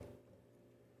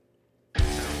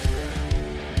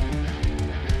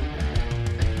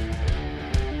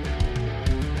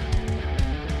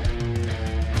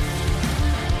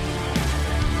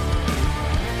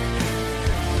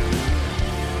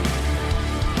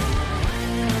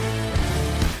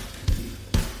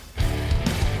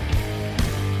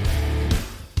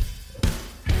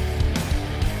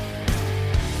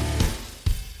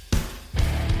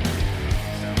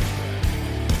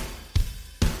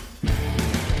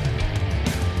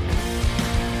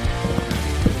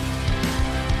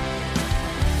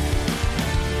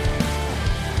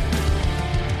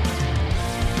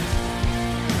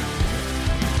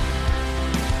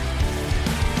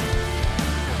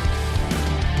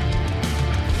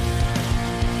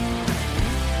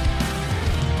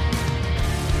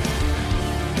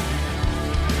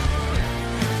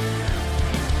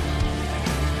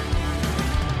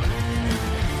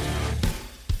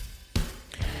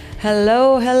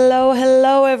Hello, hello,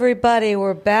 hello, everybody.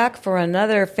 We're back for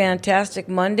another fantastic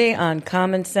Monday on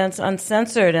Common Sense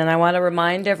Uncensored. And I want to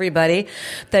remind everybody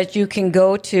that you can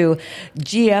go to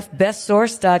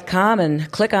gfbestsource.com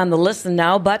and click on the Listen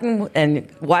Now button and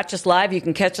watch us live. You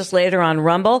can catch us later on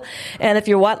Rumble. And if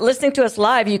you're listening to us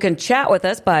live, you can chat with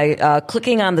us by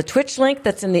clicking on the Twitch link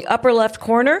that's in the upper left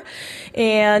corner.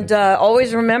 And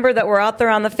always remember that we're out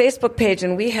there on the Facebook page,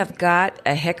 and we have got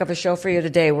a heck of a show for you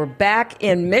today. We're back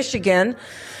in Michigan,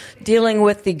 dealing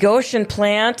with the Goshen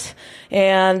plant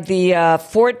and the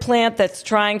Ford plant that's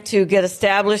trying to get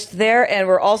established there. And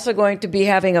we're also going to be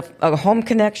having a home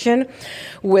connection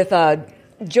with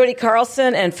Jody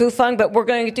Carlson and Fufeng. But we're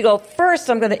going to go first.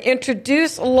 I'm going to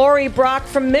introduce Lori Brock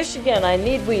from Michigan.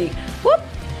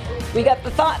 We got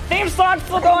the theme song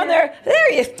still going there.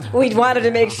 We wanted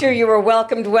to make sure you were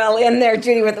welcomed well in there,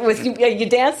 Judy. Are you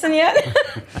dancing yet?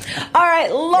 All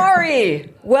right,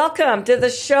 Lori, welcome to the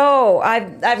show.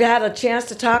 I've had a chance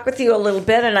to talk with you a little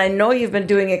bit, and I know you've been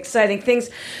doing exciting things.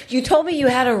 You told me you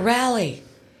had a rally,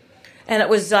 and it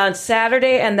was on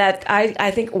Saturday, and that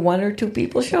I think one or two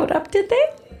people showed up. Did they?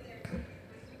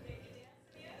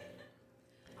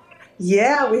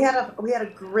 Yeah, we had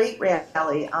a great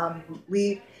rally.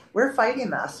 We're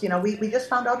fighting this. You know, we just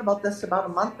found out about this about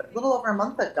a little over a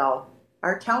month ago.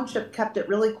 Our township kept it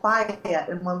really quiet,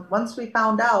 and once we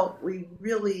found out, we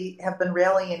really have been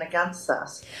rallying against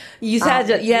this. You said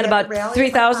you had about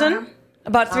 3,000?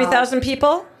 About 3,000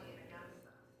 people?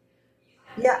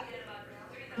 Yeah.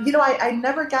 You know, I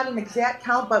never got an exact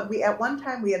count, but at one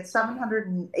time we had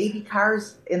 780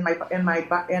 cars in my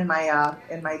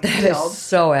That field. Is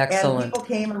so excellent. And people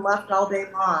came and left all day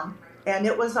long. And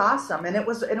it was awesome, and it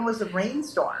was a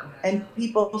rainstorm, and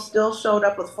people still showed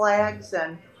up with flags,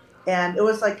 and it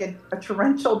was like a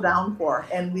torrential downpour,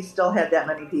 and we still had that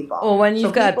many people. Well, when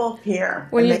you've got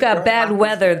bad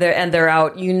weather there and they're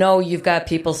out, you know you've got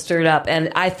people stirred up,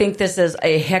 and I think this is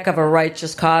a heck of a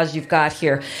righteous cause you've got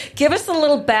here. Give us a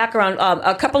little background.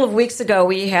 A couple of weeks ago,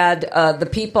 we had the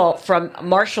people from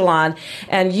Marshall on,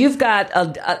 and you've got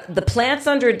the plant's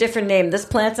under a different name. This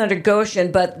plant's under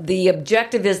Goshen, but the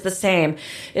objective is the same.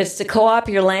 It's to co-op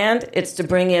your land. It's to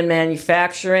bring in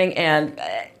manufacturing and.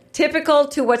 Typical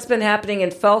to what's been happening in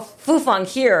Fufeng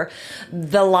here,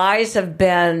 the lies have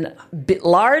been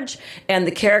large and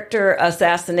the character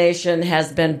assassination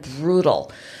has been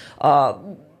brutal.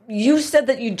 You said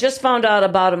that you just found out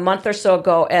about a month or so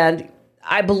ago, and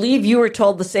I believe you were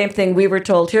told the same thing we were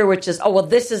told here, which is,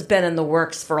 this has been in the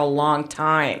works for a long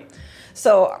time.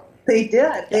 So they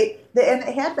did. And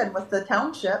it had been with the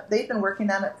township. They've been working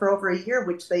on it for over a year,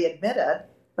 which they admitted.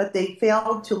 But they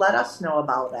failed to let us know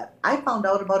about it. I found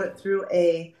out about it through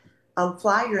a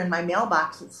flyer in my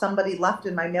mailbox that somebody left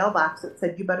in my mailbox that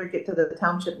said, you better get to the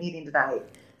township meeting tonight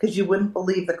because you wouldn't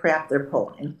believe the crap they're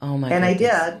pulling. Oh my And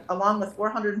goodness. I did, along with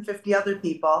 450 other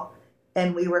people,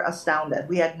 and we were astounded.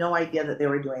 We had no idea that they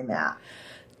were doing that.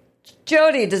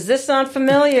 Jody, does this sound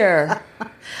familiar?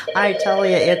 I tell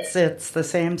you, it's the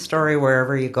same story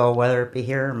wherever you go, whether it be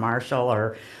here in Marshall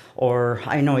or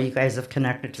I know you guys have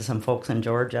connected to some folks in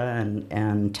Georgia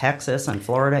and Texas and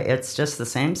Florida. It's just the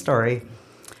same story,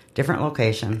 different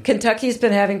location. Kentucky's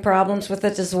been having problems with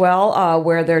it as well,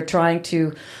 where they're trying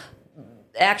to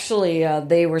actually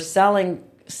they were selling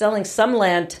some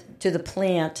land to the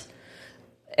plant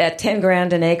at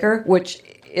 $10,000 an acre, which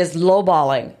is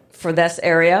lowballing for this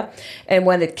area. And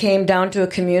when it came down to a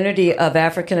community of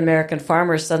African American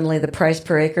farmers, suddenly the price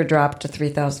per acre dropped to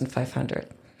 $3,500.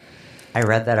 I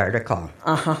read that article.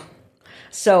 Uh-huh.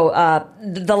 So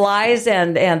the lies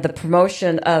and the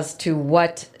promotion as to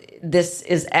what this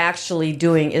is actually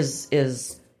doing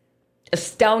is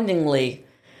astoundingly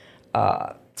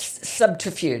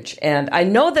subterfuge. And I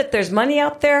know that there's money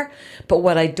out there, but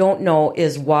what I don't know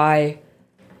is what's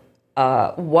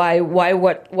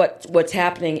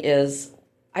happening is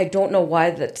I don't know why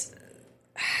that's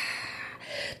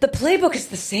the playbook is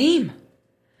the same.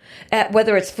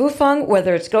 Whether it's Fufeng,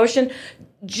 whether it's Goshen.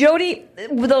 Jody,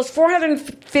 those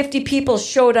 450 people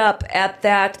showed up at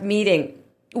that meeting.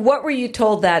 What were you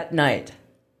told that night?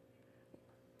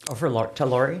 Oh, to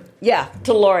Lori? Yeah,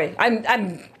 to Lori.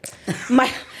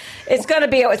 It's gonna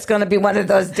be one of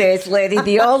those days, lady.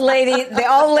 The old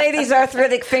lady's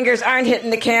arthritic fingers aren't hitting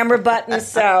the camera button.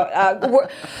 So,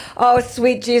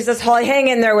 sweet Jesus, hang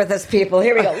in there with us, people.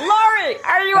 Here we go. Lori,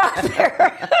 are you out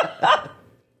there?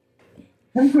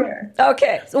 I'm here.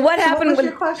 Okay, so what happened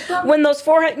when those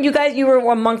you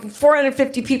were among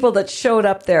 450 people that showed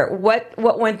up there? What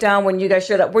went down when you guys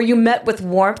showed up? Were you met with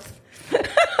warmth?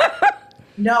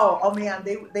 No, oh man,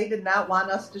 they did not want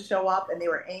us to show up, and they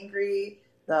were angry.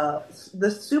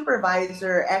 the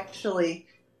supervisor actually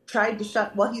tried to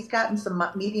shut. Well, he's gotten some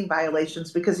meeting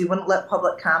violations because he wouldn't let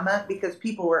public comment because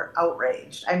people were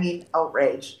outraged. I mean,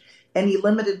 outraged, and he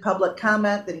limited public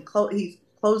comment. Then he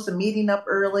closed the meeting up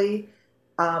early.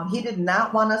 He did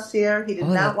not want us here. He did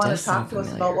not want to talk to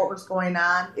us about what was going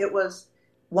on. It was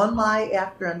one lie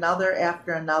after another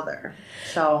after another.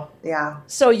 So, yeah.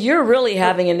 So you're really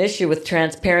having an issue with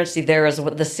transparency there as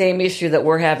the same issue that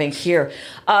we're having here.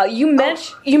 You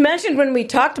mentioned when we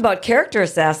talked about character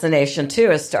assassination, too,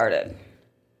 has started.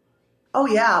 Oh,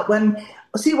 yeah.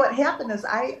 See, what happened is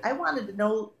I wanted to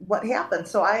know what happened.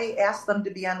 So I asked them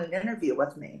to be on an interview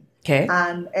with me. Okay.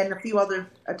 And a few other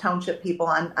township people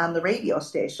on the radio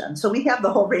station. So we have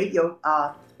the whole radio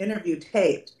interview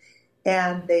taped.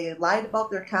 And they lied about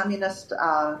their communist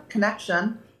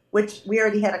connection, which we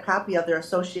already had a copy of their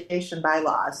association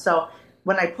bylaws. So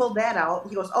when I pulled that out,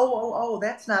 he goes, oh,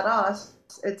 that's not us.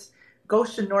 It's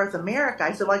Goshen, North America.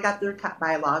 I said, well, I got their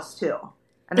bylaws too.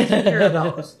 And I said, here are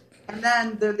those. And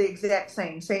then they're the exact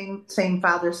same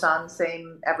father, son,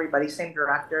 same everybody, same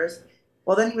directors.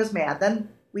 Well, then he was mad. Then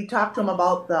we talked to him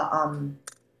about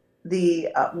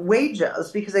the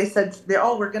wages, because they said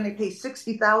we're going to pay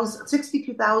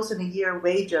 $62,000 a year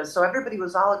wages. So everybody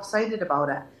was all excited about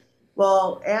it.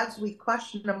 Well, as we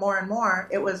questioned them more and more,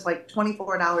 it was like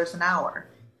 $24 an hour,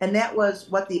 and that was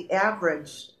what the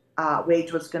average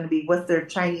wage was going to be with their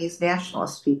Chinese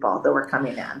nationalist people that were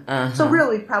coming in. Uh-huh. So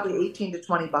really, probably $18 to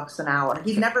 $20 an hour.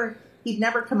 He'd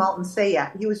never come out and say it.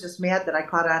 He was just mad that I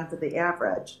caught on to the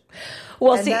average.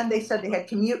 Well, then they said they had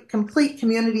complete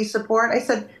community support. I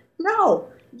said, no,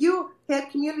 you had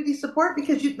community support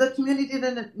because the community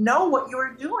didn't know what you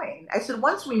were doing. I said,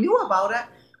 once we knew about it,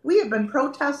 we have been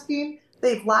protesting.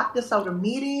 They've locked us out of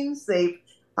meetings. They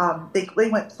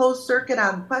went closed circuit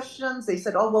on questions. They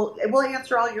said, we'll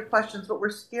answer all your questions, but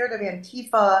we're scared of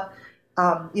Antifa,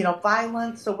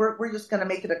 violence. So we're just going to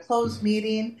make it a closed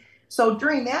meeting. So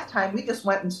during that time, we just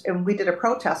went and we did a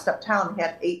protest uptown. We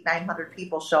had 800-900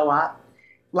 people show up,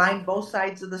 lined both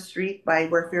sides of the street by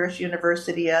where Ferris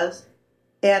University is.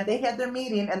 And they had their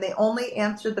meeting, and they only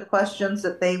answered the questions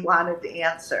that they wanted to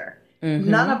answer.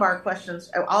 Mm-hmm. None of our questions,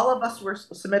 all of us were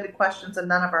submitted questions, and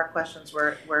none of our questions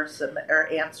were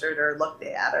answered or looked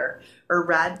at or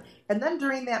read. And then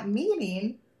during that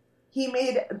meeting,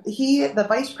 the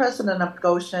vice president of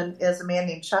Goshen is a man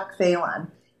named Chuck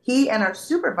Phelan. He and our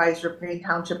supervisor of Green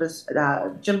Township is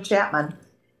Jim Chapman.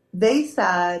 They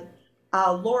said,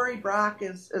 Lori Brock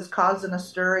is causing a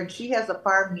stir, and she has a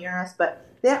farm near us, but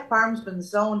that farm's been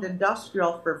zoned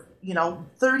industrial for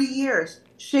 30 years.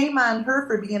 Shame on her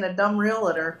for being a dumb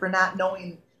realtor for not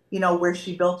knowing where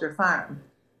she built her farm.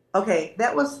 Okay,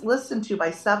 that was listened to by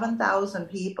 7,000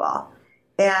 people,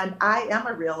 and I am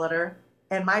a realtor,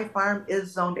 and my farm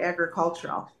is zoned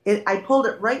agricultural. I pulled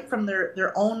it right from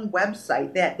their own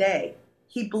website that day.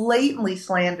 He blatantly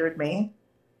slandered me,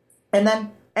 and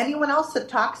then anyone else that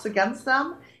talks against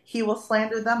them, he will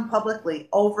slander them publicly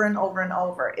over and over and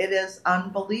over. It is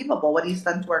unbelievable what he's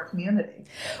done to our community.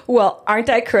 Well, aren't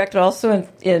I correct also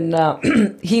in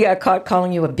he got caught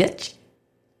calling you a bitch?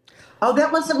 Oh,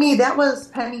 that wasn't me. That was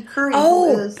Penny Curry.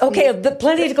 Oh, okay.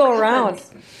 Plenty to go around.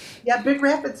 Yeah, Big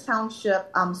Rapids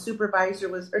Township supervisor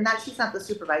she's not the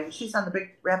supervisor. She's on the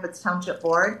Big Rapids Township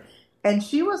board. And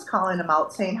she was calling them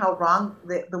out, saying how wrong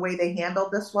the way they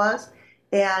handled this was.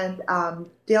 And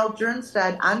Dale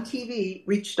Jernstad on TV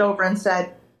reached over and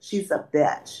said, she's a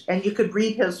bitch. And you could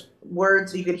read his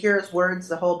words. You could hear his words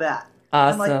the whole bit.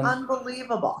 Awesome. I'm like,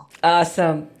 unbelievable.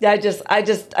 Awesome. I just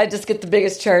get the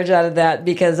biggest charge out of that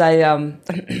because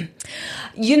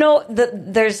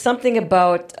there's something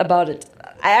about it.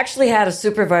 I actually had a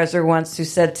supervisor once who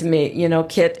said to me,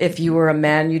 Kit, if you were a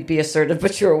man, you'd be assertive,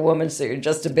 but you're a woman, so you're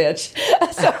just a bitch.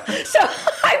 So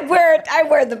I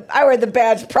wear the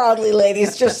badge proudly,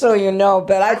 ladies, just so you know.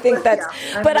 But I think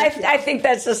I think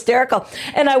that's hysterical.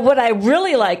 And what I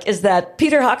really like is that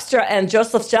Peter Hoekstra and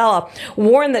Joseph Stella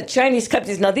warn that Chinese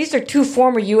companies. Now, these are two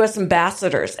former U.S.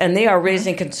 ambassadors, and they are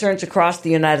raising concerns across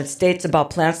the United States about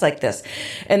plants like this.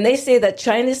 And they say that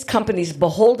Chinese companies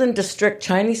beholden to strict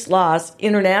Chinese laws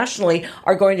internationally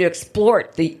are going to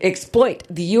exploit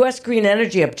the U.S. green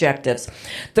energy objectives.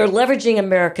 They're leveraging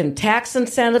American tax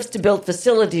incentives to build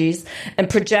facilities and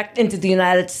project into the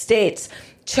United States.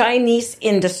 Chinese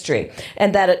industry,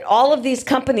 and that at all of these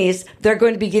companies, they're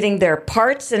going to be getting their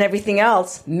parts and everything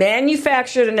else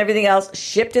manufactured and everything else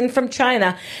shipped in from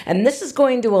China. And this is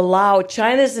going to allow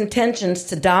China's intentions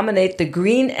to dominate the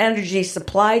green energy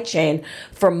supply chain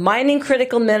for mining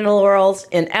critical minerals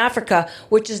in Africa,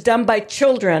 which is done by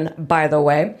children, by the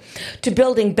way, to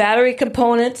building battery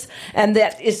components. And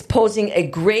that is posing a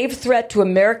grave threat to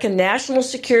American national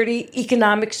security,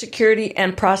 economic security,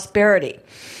 and prosperity.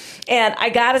 And I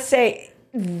got to say,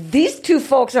 these two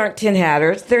folks aren't tin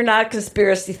hatters. They're not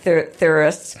conspiracy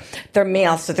theorists. They're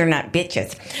male, so they're not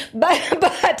bitches.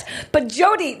 But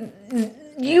Jody,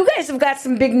 you guys have got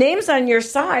some big names on your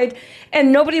side,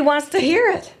 and nobody wants to hear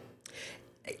it.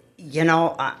 You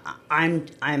know,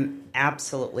 I'm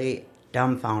absolutely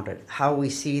dumbfounded how we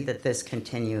see that this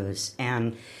continues.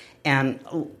 And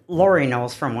Lori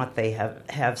knows from what they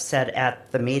have said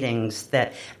at the meetings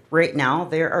that right now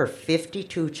there are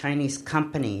 52 Chinese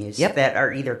companies that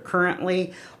are either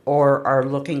currently or are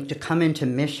looking to come into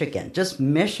Michigan, just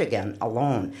Michigan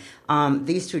alone.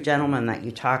 These two gentlemen that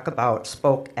you talk about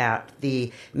spoke at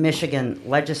the Michigan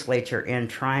legislature in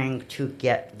trying to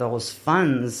get those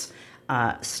funds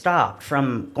stopped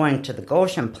from going to the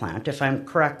Goshen plant. If I'm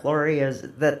correct, Lori, is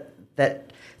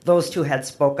that those two had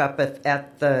spoke up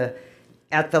at the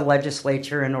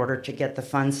legislature in order to get the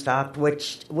funds stopped,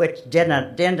 which did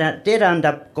end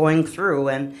up going through,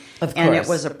 and it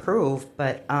was approved.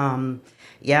 But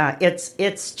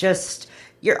it's just,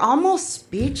 you're almost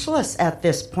speechless at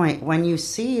this point when you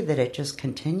see that it just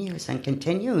continues and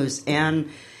continues, and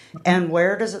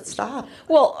where does it stop?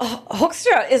 Well,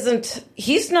 Hoekstra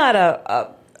he's not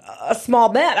a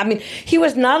small man. I mean, he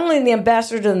was not only the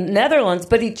ambassador to the Netherlands,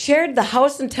 but he chaired the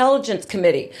House Intelligence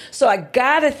Committee. So I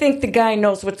got to think the guy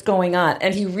knows what's going on.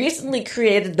 And he recently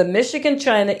created the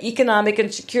Michigan-China Economic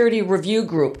and Security Review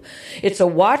Group. It's a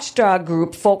watchdog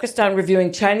group focused on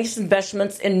reviewing Chinese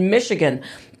investments in Michigan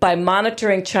by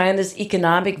monitoring China's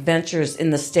economic ventures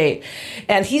in the state.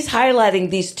 And he's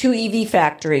highlighting these two EV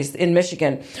factories in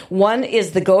Michigan. One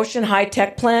is the Goshen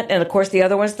high-tech plant, and of course the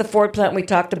other one's the Ford plant we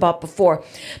talked about before.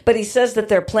 But he says that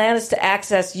their plan is to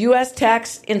access U.S.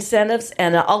 tax incentives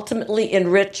and ultimately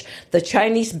enrich the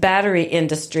Chinese battery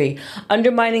industry,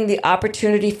 undermining the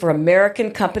opportunity for American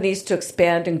companies to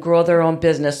expand and grow their own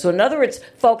business. So in other words,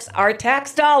 folks, our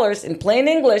tax dollars, in plain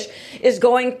English, is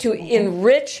going to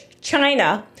enrich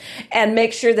China and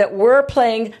make sure that we're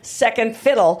playing second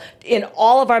fiddle in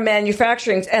all of our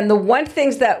manufacturings. And the one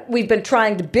things that we've been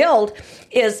trying to build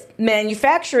is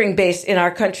manufacturing base in our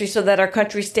country so that our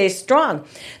country stays strong.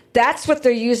 That's what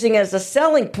they're using as a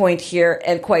selling point here.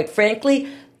 And quite frankly,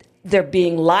 they're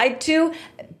being lied to.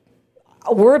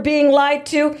 We're being lied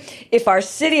to. If our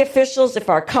city officials, if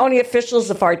our county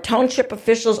officials, if our township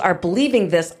officials are believing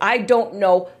this, I don't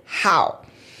know how.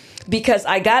 Because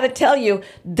I got to tell you,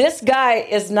 this guy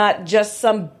is not just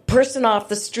some person off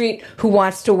the street who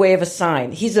wants to wave a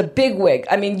sign. He's a bigwig.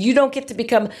 I mean, you don't get to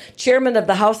become chairman of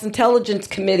the House Intelligence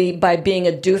Committee by being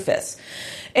a doofus.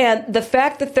 And the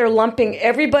fact that they're lumping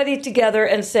everybody together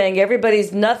and saying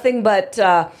everybody's nothing but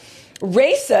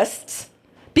racists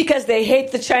because they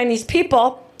hate the Chinese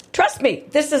people, trust me,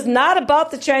 this is not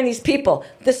about the Chinese people.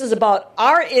 This is about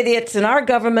our idiots in our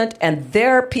government and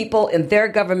their people in their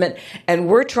government, and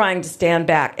we're trying to stand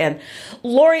back. And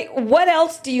Lori, what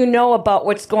else do you know about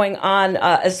what's going on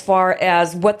as far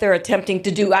as what they're attempting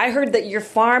to do? I heard that your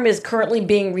farm is currently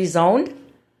being rezoned.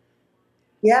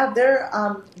 Yeah,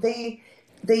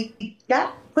 they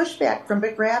got pushback from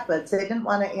Big Rapids. They didn't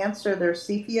want to answer their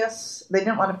CFIUS. They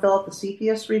didn't want to fill out the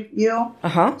CFIUS review.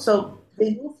 So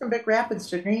they moved from Big Rapids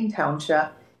to Green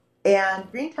Township, and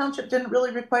Green Township didn't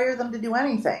really require them to do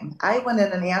anything. I went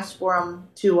in and asked for them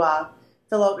to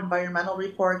fill out environmental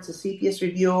reports, a CFIUS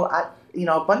review, a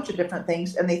bunch of different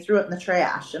things, and they threw it in the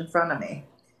trash in front of me.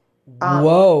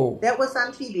 Whoa. That was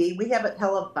on TV. We have it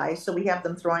televised, so we have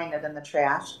them throwing it in the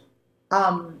trash.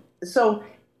 So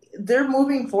they're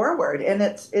moving forward, and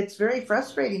it's very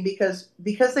frustrating because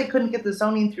they couldn't get the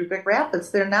zoning through Big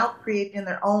Rapids. They're now creating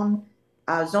their own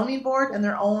zoning board and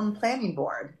their own planning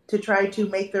board to try to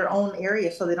make their own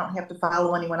area so they don't have to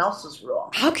follow anyone else's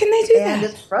rule. How can they do that? And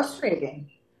it's frustrating.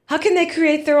 How can they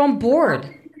create their own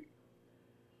board?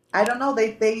 I don't know.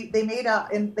 They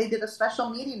did a special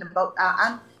meeting about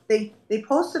they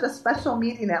posted a special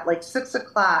meeting at like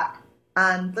 6:00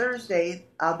 on Thursday,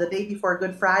 the day before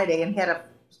Good Friday, and had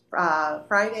a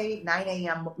Friday 9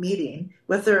 a.m. meeting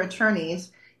with their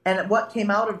attorneys. And what came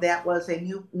out of that was a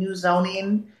new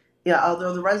zoning. Yeah,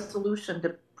 although the resolution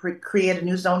to create a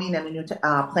new zoning and a new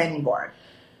planning board.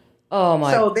 Oh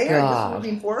my So they are just God.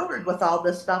 moving forward with all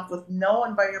this stuff with no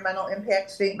environmental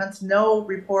impact statements, no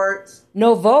reports.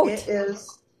 No vote. It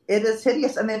is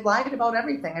hideous, and they've lied about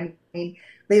everything. I mean,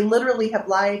 they literally have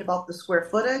lied about the square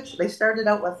footage. They started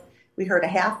out with, we heard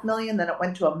 500,000, then it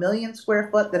went to 1,000,000 square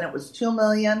foot, then it was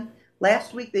 2,000,000.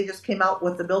 Last week they just came out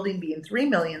with the building being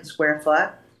 3,000,000 square foot.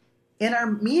 In our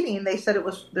meeting, they said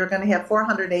they're going to have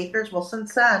 400 acres. Well,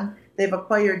 since then they've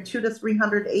acquired 200 to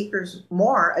 300 acres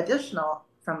more additional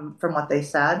from what they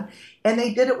said, and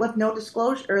they did it with no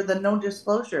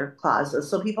disclosure clauses,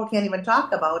 so people can't even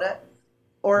talk about it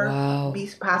or be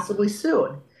possibly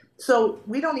sued. So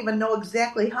we don't even know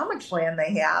exactly how much land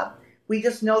they have. We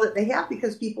just know that they have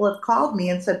because people have called me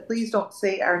and said, please don't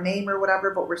say our name or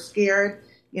whatever, but we're scared.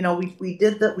 You know, we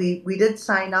did that. We did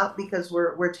sign up because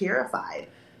we're terrified.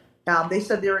 They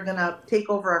said they were going to take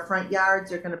over our front yards.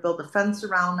 They're going to build a fence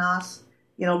around us.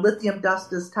 You know, lithium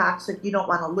dust is toxic. You don't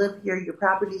want to live here. Your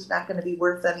property's not going to be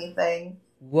worth anything.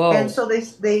 Whoa. And so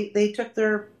they took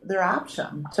their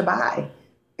option to buy.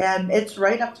 And it's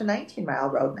right up to 19 Mile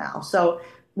Road now. So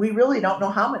we really don't know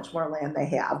how much more land they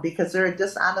have because they're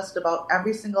dishonest about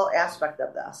every single aspect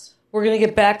of this. We're going to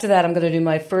get back to that. I'm going to do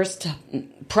my first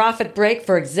profit break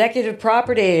for executive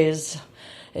properties,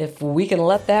 if we can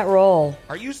let that roll.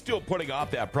 Are you still putting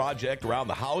off that project around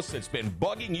the house that's been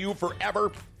bugging you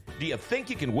forever? Do you think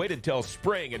you can wait until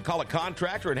spring and call a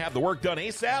contractor and have the work done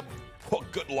ASAP? Well,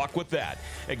 good luck with that.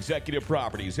 Executive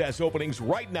Properties has openings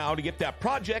right now to get that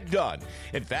project done.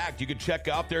 In fact, you can check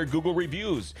out their Google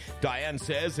reviews. Diane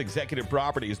says Executive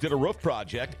Properties did a roof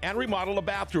project and remodeled a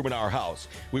bathroom in our house.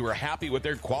 We were happy with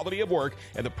their quality of work,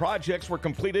 and the projects were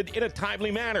completed in a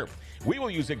timely manner. We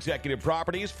will use Executive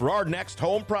Properties for our next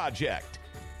home project.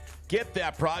 Get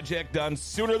that project done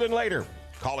sooner than later.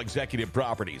 Call Executive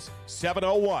Properties,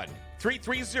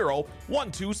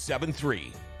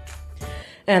 701-330-1273.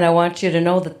 And I want you to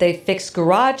know that they fix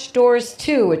garage doors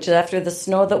too, which after the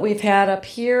snow that we've had up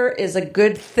here is a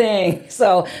good thing.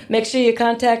 So make sure you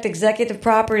contact Executive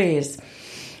Properties.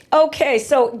 Okay,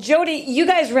 so Jody, you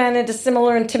guys ran into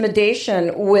similar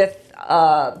intimidation with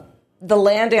the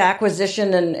land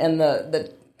acquisition and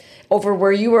the over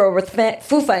where you were with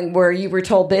Fufang, where you were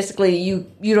told basically you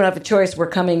don't have a choice. We're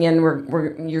coming in.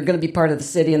 You're going to be part of the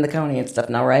city and the county and stuff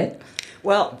now, right?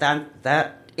 Well,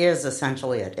 that is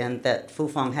essentially it, and that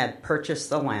Fufang had purchased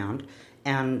the land,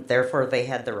 and therefore they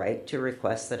had the right to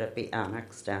request that it be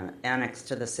annexed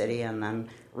to the city and then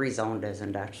rezoned as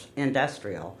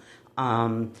industrial.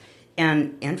 And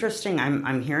interesting,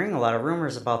 I'm hearing a lot of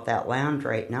rumors about that land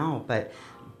right now, but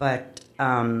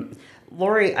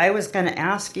Lori, I was going to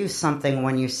ask you something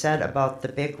when you said about the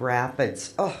big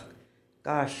rapids. Oh,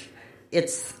 gosh.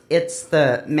 It's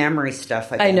the memory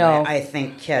stuff again. I know. I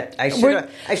think, Kit. I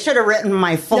should have written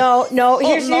my full. No.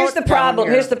 Here's the problem.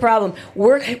 Here's the problem.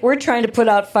 We're trying to put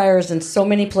out fires in so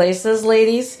many places,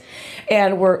 ladies,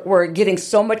 and we're getting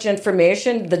so much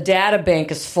information. The data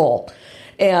bank is full.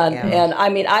 And I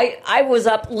mean, I was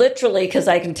up literally, because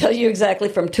I can tell you exactly,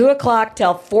 from 2 o'clock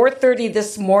till 4:30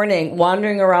 this morning,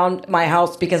 wandering around my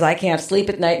house because I can't sleep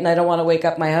at night, and I don't want to wake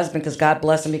up my husband because God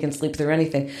bless him, he can sleep through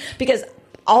anything. Because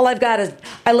all I've got is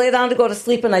I lay down to go to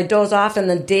sleep and I doze off, and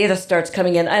then data starts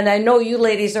coming in. And I know you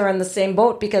ladies are in the same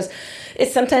boat because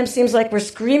it sometimes seems like we're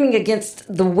screaming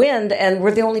against the wind and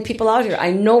we're the only people out here.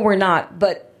 I know we're not,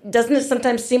 but doesn't it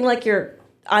sometimes seem like you're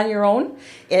on your own?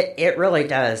 It really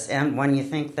does. And when you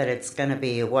think that it's going to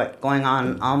be going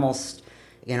on almost,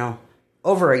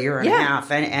 over a year and a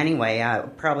half, and anyway,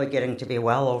 probably getting to be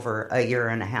well over a year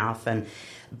and a half.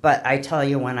 But I tell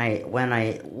you, when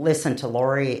I listen to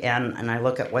Lori and I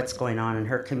look at what's going on in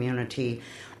her community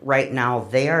right now,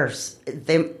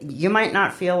 you might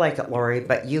not feel like it, Lori,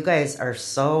 but you guys are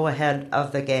so ahead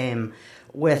of the game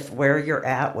with where you're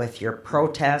at, with your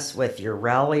protests, with your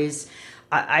rallies.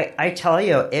 I tell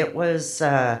you, it was.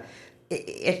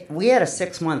 We had a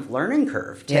 6-month learning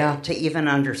curve to even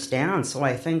understand. So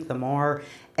I think the more,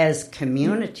 as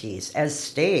communities, as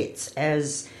states,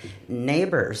 as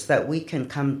neighbors, that we can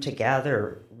come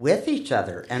together with each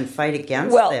other and fight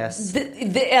against this.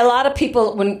 A lot of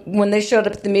people, when they showed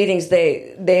up at the meetings,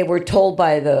 they were told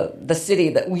by the city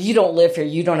that you don't live here,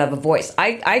 you don't have a voice.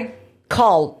 I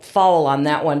call foul on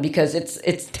that one because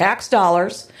it's tax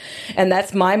dollars, and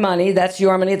that's my money, that's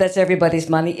your money, that's everybody's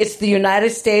money. It's the United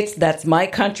States, that's my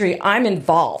country. I'm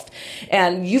involved,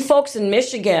 and you folks in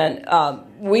Michigan,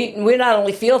 we not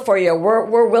only feel for you,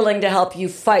 we're willing to help you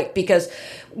fight, because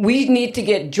we need to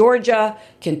get Georgia,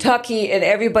 Kentucky, and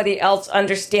everybody else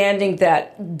understanding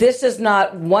that this is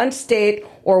not one state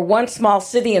or one small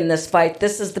city in this fight.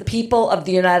 This is the people of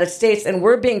the United States, and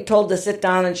we're being told to sit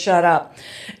down and shut up.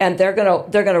 And they're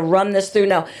gonna run this through.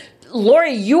 Now,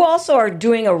 Lori, you also are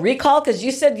doing a recall because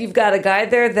you said you've got a guy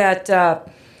there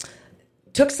that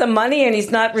took some money and he's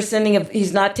not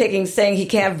saying he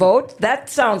can't vote. That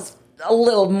sounds a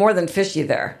little more than fishy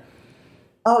there.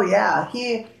 Oh yeah,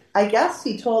 I guess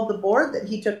he told the board that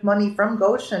he took money from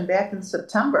Goshen back in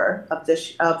September of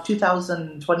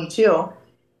 2022,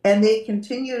 and they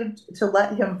continued to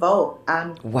let him vote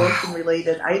on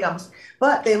Goshen-related items.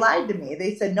 But they lied to me.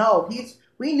 They said no,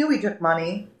 we knew he took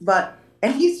money,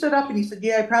 and he stood up and he said,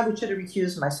 "Yeah, I probably should have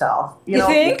recused myself." You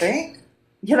think?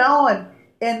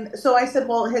 And so I said,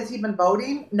 well, has he been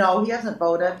voting? No, he hasn't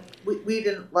voted. We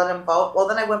didn't let him vote. Well,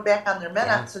 then I went back on their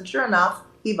minutes, and sure enough,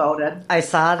 he voted. I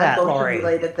saw that, Lori.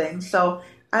 Related things. So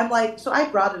I'm like, so I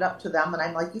brought it up to them, and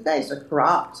I'm like, you guys are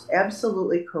corrupt,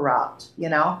 absolutely corrupt,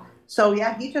 So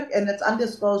yeah, he took, and it's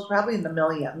undisclosed, probably in the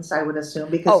millions, I would assume,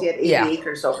 because he had 80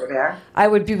 acres over there. I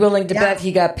would be willing to bet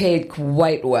he got paid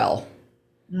quite well.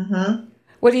 Mm-hmm.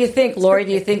 What do you think, Lori?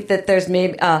 Do you think that there's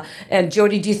maybe and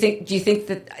Jody? Do you think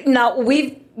that now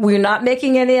we're not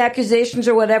making any accusations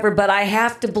or whatever? But I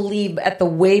have to believe at the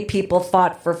way people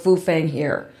fought for Fufeng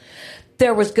here,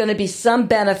 there was going to be some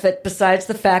benefit besides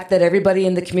the fact that everybody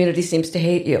in the community seems to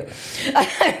hate you.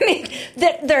 I mean,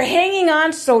 they're hanging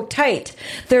on so tight,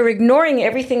 they're ignoring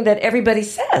everything that everybody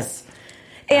says,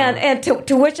 and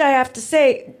to which I have to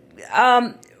say,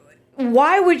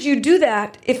 why would you do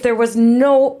that if there was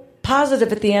no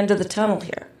positive at the end of the tunnel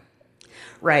here?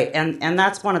 Right, and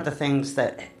that's one of the things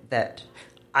that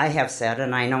I have said,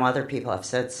 and I know other people have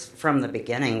said from the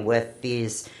beginning with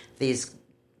these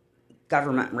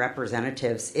government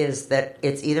representatives, is that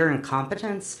it's either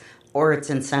incompetence or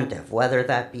it's incentive, whether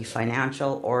that be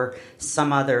financial or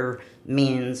some other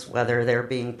means, whether they're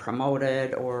being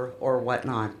promoted or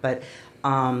whatnot. But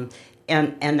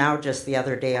And now just the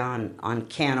other day on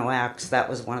CanOX, that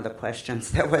was one of the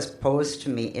questions that was posed to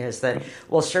me, is that,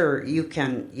 well, sure, you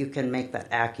can make that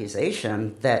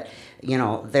accusation that,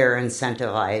 they're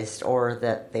incentivized or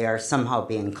that they are somehow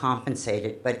being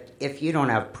compensated. But if you don't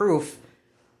have proof,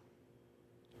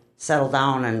 settle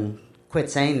down and quit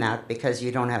saying that because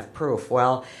you don't have proof.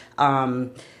 Well,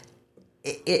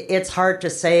 it's hard to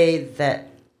say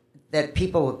that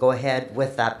people would go ahead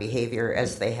with that behavior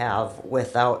as they have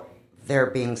without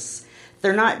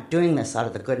they're not doing this out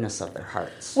of the goodness of their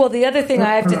hearts. Well, the other thing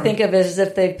I have to think of is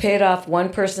if they've paid off one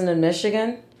person in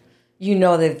Michigan, you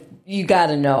got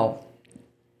to know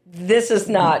this is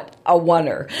not a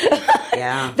oneer.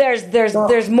 Yeah.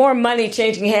 There's more money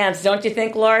changing hands, don't you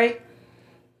think, Lori?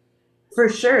 For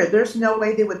sure. There's no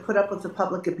way they would put up with the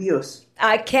public abuse.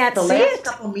 I can't see it. The last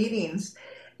couple meetings,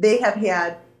 they have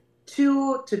had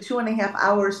 2 to 2.5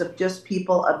 hours of just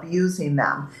people abusing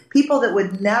them. People that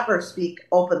would never speak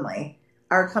openly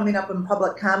are coming up in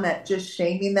public comment, just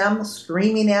shaming them,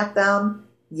 screaming at them,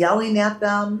 yelling at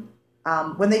them.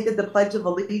 When they did the Pledge of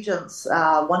Allegiance,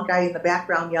 one guy in the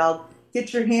background yelled,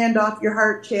 "Get your hand off your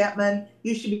heart, Chapman.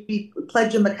 You should be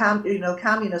pledging the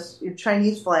communist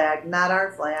Chinese flag, not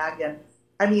our flag." And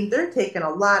I mean, they're taking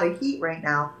a lot of heat right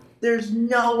now. There's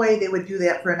no way they would do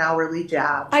that for an hourly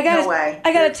job. No way.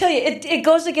 I got to tell you, it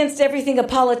goes against everything a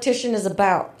politician is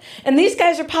about. And these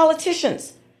guys are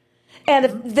politicians. And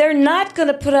if they're not going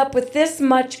to put up with this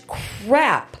much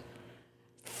crap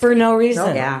for no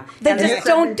reason. Yeah. They just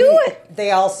don't do it. They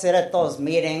all sit at those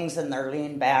meetings and they're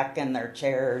leaning back in their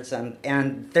chairs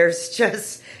and there's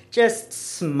just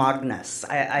smugness.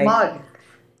 Smug.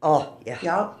 Oh, yeah.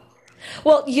 Yep.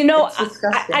 Well,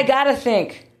 I got to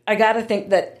think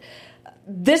that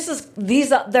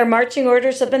their marching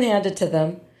orders have been handed to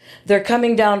them. They're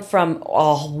coming down from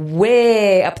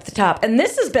way up at the top. And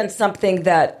this has been something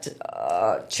that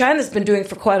China's been doing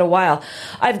for quite a while.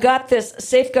 I've got this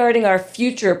Safeguarding Our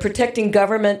Future, Protecting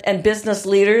Government and Business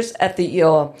Leaders at the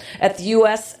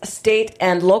U.S. state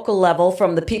and local level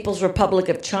from the People's Republic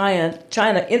of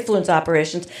China Influence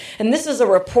Operations. And this is a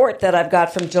report that I've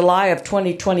got from July of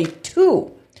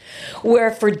 2022.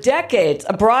 Where for decades,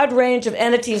 a broad range of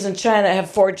entities in China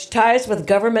have forged ties with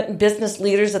government and business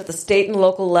leaders at the state and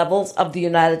local levels of the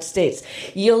United States,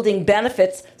 yielding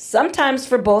benefits sometimes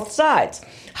for both sides.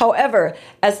 However,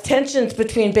 as tensions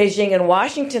between Beijing and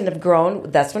Washington have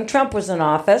grown, that's when Trump was in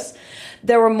office,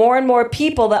 there were more and more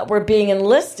people that were being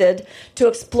enlisted to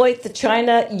exploit the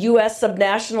China-U.S.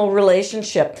 subnational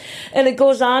relationship. And it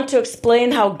goes on to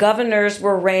explain how governors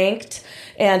were ranked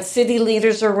and city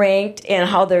leaders are ranked, and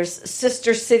how there's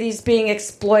sister cities being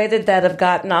exploited that have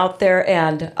gotten out there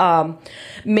and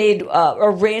made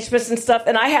arrangements and stuff.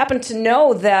 And I happen to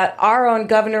know that our own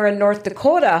governor in North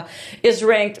Dakota is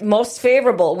ranked most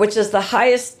favorable, which is the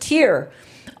highest tier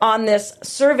on this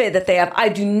survey that they have. I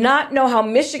do not know how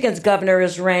Michigan's governor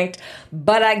is ranked,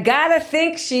 but I gotta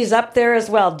think she's up there as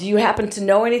well. Do you happen to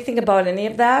know anything about any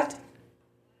of that?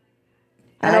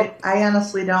 I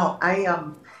honestly don't.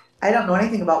 I don't know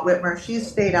anything about Whitmer. She's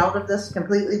stayed out of this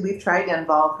completely. We've tried to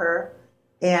involve her,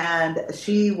 and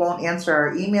she won't answer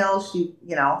our emails.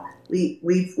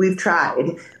 We've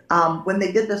tried. When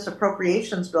they did this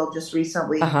appropriations bill just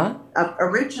recently,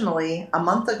 originally a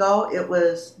month ago,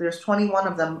 there's 21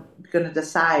 of them going to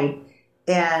decide,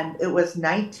 and it was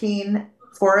 19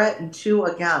 for it and 2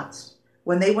 against.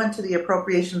 When they went to the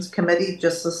appropriations committee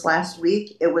just this last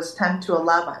week, it was 10 to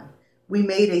 11. We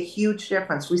made a huge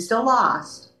difference. We still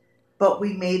lost, but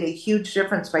we made a huge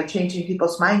difference by changing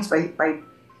people's minds, by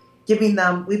giving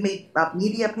them, we made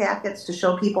media packets to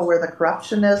show people where the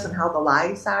corruption is and how the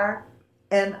lies are.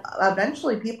 And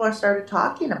eventually people are started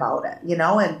talking about it,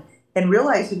 and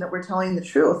realizing that we're telling the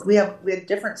truth. We have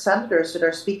different senators that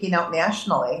are speaking out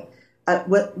nationally,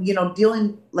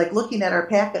 looking at our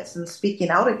packets and speaking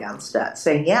out against it,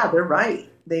 saying, yeah, they're right.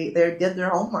 They did their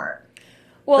homework.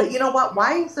 Well, but you know what?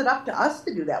 Why is it up to us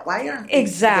to do that? Why aren't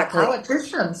the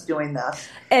politicians doing this?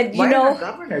 And why isn't the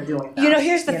governor doing this?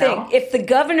 Here's the thing. If the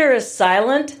governor is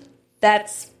silent,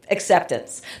 that's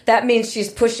acceptance. That means she's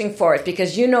pushing for it,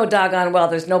 because doggone well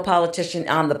there's no politician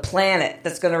on the planet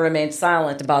that's going to remain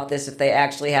silent about this if they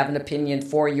actually have an opinion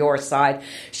for your side.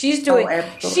 She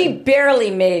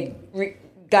barely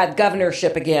got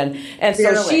governorship again, and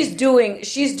so she's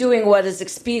doing what is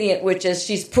expedient, which is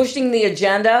she's pushing the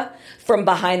agenda from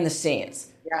behind the scenes.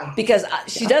 Yeah. Because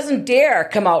she doesn't dare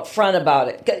come out front about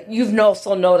it. You've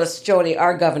also noticed, Jody,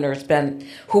 our governor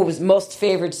who was most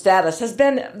favored status, has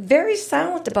been very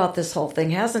silent about this whole thing,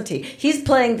 hasn't he? He's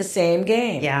playing the same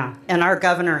game. Yeah, and our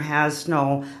governor has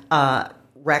no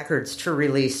records to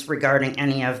release regarding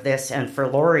any of this. And for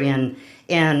Lori in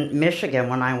Michigan,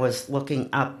 when I was looking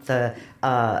up the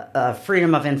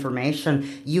Freedom of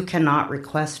Information, you cannot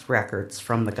request records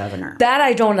from the governor. That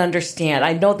I don't understand.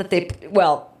 I know that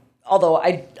although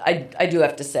I do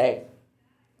have to say,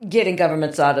 getting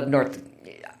governments out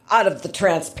of the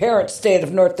transparent state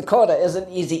of North Dakota isn't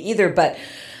easy either. But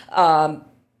I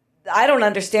don't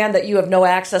understand that you have no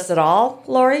access at all,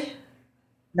 Lori.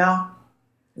 No,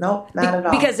 not at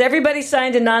all. Because everybody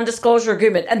signed a non-disclosure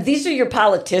agreement, and these are your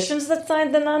politicians that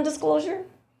signed the non-disclosure.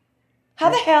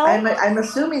 How the hell? I'm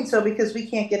assuming so, because we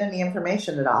can't get any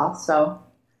information at all. So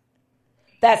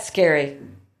that's scary.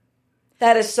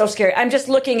 That is so scary. I'm just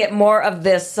looking at more of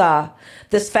this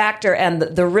factor and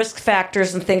the risk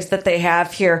factors and things that they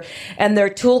have here and their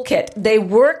toolkit. They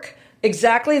work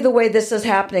exactly the way this is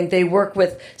happening. They work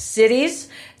with cities,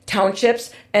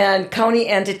 townships, and county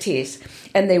entities.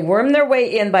 And they worm their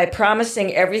way in by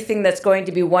promising everything that's going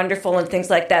to be wonderful and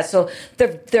things like that. So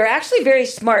they're actually very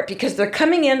smart, because they're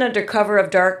coming in under cover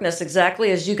of darkness, exactly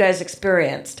as you guys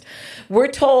experienced. We're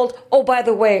told, oh, by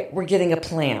the way, we're getting a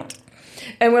plant.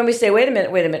 And when we say, wait a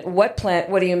minute, what plant?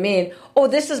 What do you mean? Oh,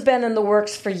 this has been in the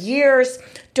works for years.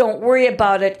 Don't worry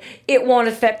about it. It won't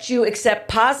affect you except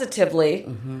positively.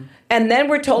 Mm-hmm. And then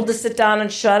we're told to sit down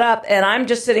and shut up. And I'm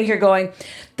just sitting here going,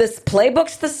 this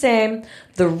playbook's the same.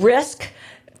 The risk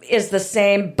is the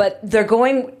same, but they're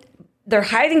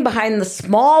hiding behind the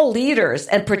small leaders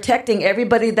and protecting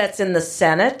everybody that's in the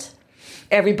Senate,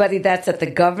 everybody that's at the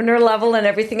governor level, and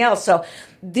everything else. So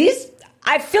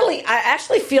I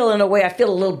actually feel in a way, I feel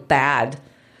a little bad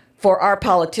for our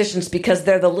politicians, because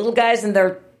they're the little guys and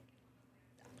they're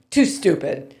too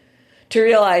stupid to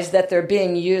realize that they're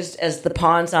being used as the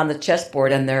pawns on the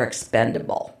chessboard and they're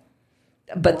expendable.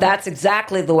 But that's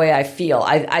exactly the way I feel.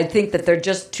 I think that they're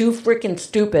just too freaking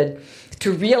stupid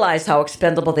to realize how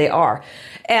expendable they are.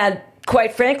 And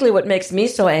quite frankly, what makes me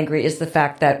so angry is the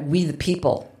fact that we, the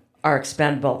people, are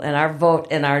expendable, and our vote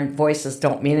and our voices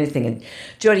don't mean anything. And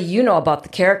Jody, you know about the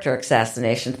character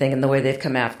assassination thing and the way they've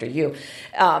come after you.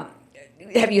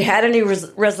 Have you had any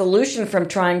resolution from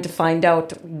trying to find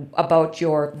out about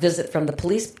your visit from the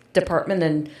police department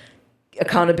and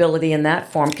accountability in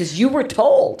that form? Because you were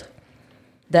told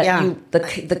that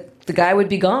the guy would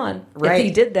be gone if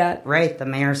he did that. Right. The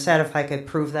mayor said if I could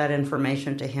prove that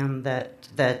information to him, that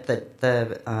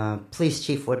the police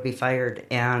chief would be fired.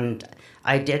 And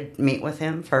I did meet with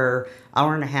him for an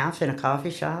hour and a half in a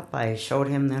coffee shop. I showed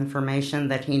him the information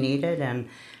that he needed, and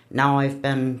now I've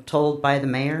been told by the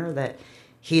mayor that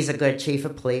he's a good chief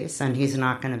of police and he's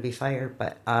not going to be fired.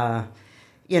 But,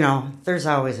 there's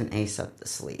always an ace up the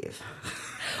sleeve.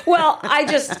 Well, I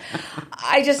just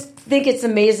think it's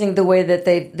amazing the way that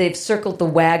they've circled the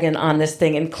wagon on this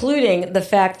thing, including the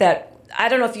fact that, I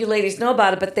don't know if you ladies know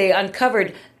about it, but they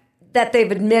uncovered that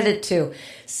they've admitted to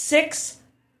 6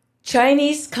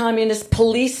 Chinese communist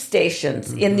police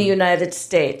stations in the United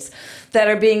States that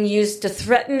are being used to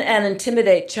threaten and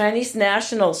intimidate Chinese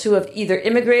nationals who have either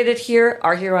immigrated here,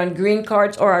 are here on green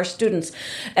cards, or are students,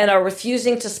 and are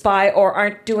refusing to spy or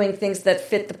aren't doing things that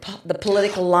fit the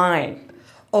political line.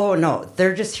 Oh, no,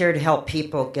 they're just here to help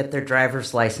people get their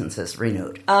driver's licenses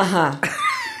renewed. I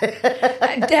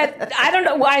don't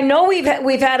know. I know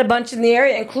we've had a bunch in the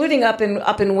area, including up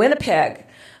in Winnipeg,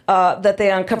 that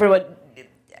they uncovered. What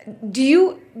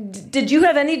did you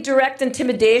have any direct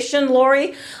intimidation,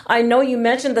 Lori? I know you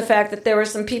mentioned the fact that there were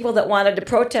some people that wanted to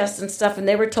protest and stuff, and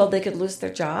they were told they could lose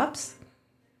their jobs.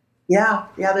 Yeah.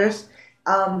 There's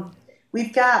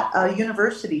we've got a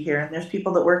university here, and there's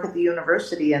people that work at the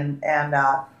university, and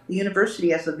the university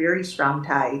has a very strong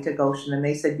tie to Goshen, and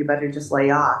they said you better just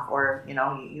lay off, or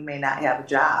you may not have a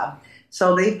job.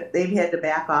 So they've had to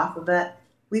back off of it.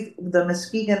 The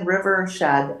Muskegon River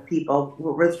Shed people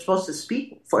were supposed to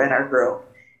speak for in our group,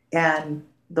 and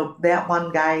that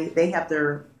one guy, they have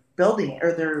their building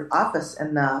or their office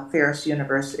in the Ferris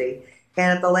University,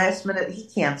 and at the last minute he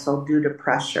canceled due to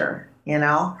pressure.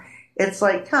 It's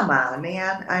like, come on,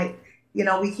 man.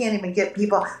 We can't even get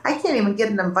people. I can't even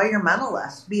get an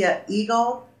environmentalist, be it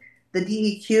Eagle, the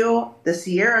DEQ, the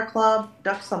Sierra Club,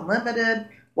 Ducks Unlimited,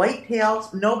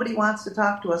 Whitetails. Nobody wants to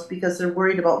talk to us because they're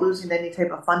worried about losing any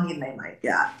type of funding they might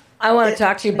get. I want to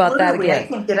talk to you about that again. I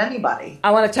can't get anybody.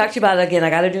 I want to talk to you about it again. I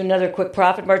got to do another quick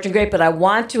profit margin great, but I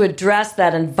want to address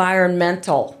that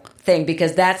environmental thing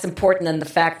because that's important, and the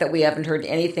fact that we haven't heard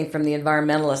anything from the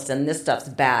environmentalists and this stuff's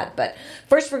bad. But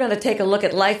first we're going to take a look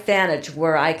at LifeVantage,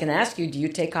 where I can ask you, do you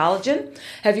take collagen?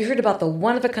 Have you heard about the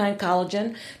one-of-a-kind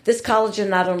collagen? This collagen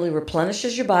not only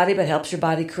replenishes your body, but helps your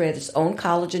body create its own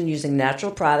collagen using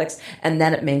natural products, and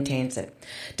then it maintains it.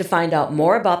 To find out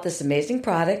more about this amazing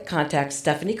product, contact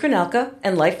Stephanie Kronelka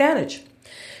and LifeVantage.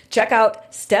 Check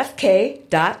out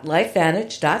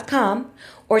stephk.lifevantage.com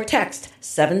or text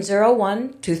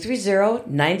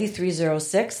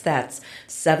 701-230-9306. That's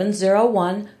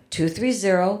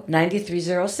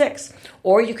 701-230-9306.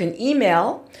 Or you can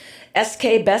email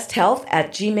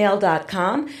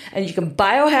skbesthealth@gmail.com, and you can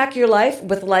biohack your life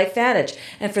with LifeVantage.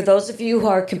 And for those of you who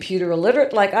are computer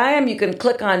illiterate like I am, you can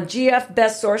click on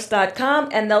gfbestsource.com,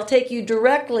 and they'll take you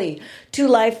directly to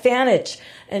LifeVantage,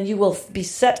 and you will be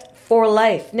set for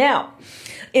life. Now,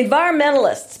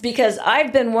 environmentalists, because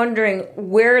I've been wondering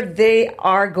where they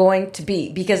are going to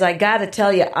be, because I got to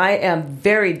tell you, I am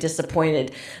very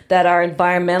disappointed that our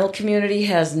environmental community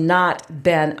has not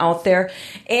been out there.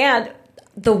 And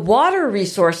the water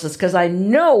resources, because I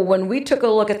know when we took a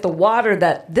look at the water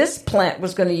that this plant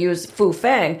was going to use, Fu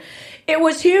Fang, it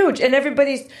was huge. And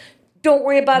everybody's, don't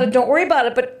worry about it,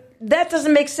 but that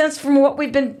doesn't make sense from what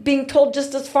we've been being told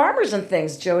just as farmers and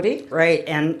things, Jody. Right,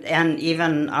 and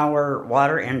even our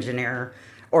water engineer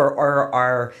or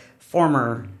our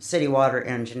former city water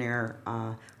engineer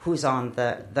who's on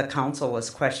the council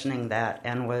was questioning that,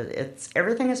 and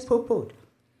everything is poo-pooed.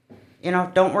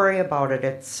 Don't worry about it.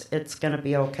 It's going to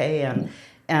be okay.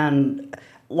 And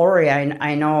Lori,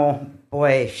 I know,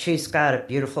 boy, she's got a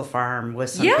beautiful farm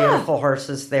with some beautiful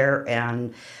horses there,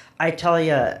 and I tell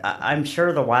you, I'm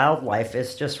sure the wildlife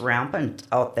is just rampant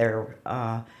out there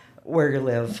where you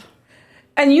live.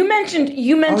 And you mentioned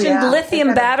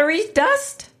lithium battery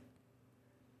dust.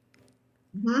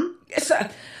 Mm-hmm. So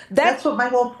that's what my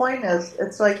whole point is.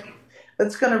 It's like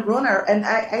it's going to ruin our. And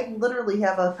I literally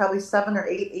have a probably 7 or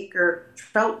 8 acre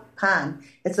trout pond.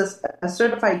 It's a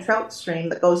certified trout stream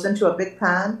that goes into a big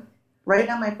pond right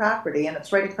on my property, and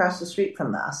it's right across the street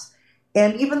from this.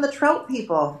 And even the trout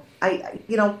people,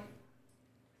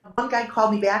 one guy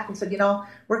called me back and said,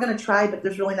 we're going to try, but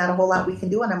there's really not a whole lot we can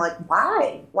do. And I'm like,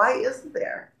 why? Why isn't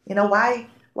there? Why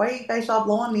are you guys all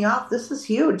blowing me off? This is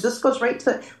huge. This goes right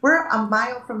to, we're a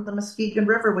mile from the Muskegon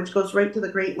River, which goes right to the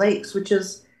Great Lakes, which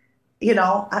is,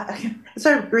 it's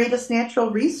our greatest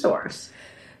natural resource.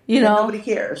 Nobody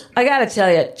cares. I got to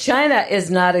tell you, China is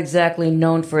not exactly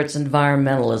known for its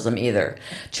environmentalism either.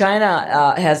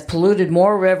 China has polluted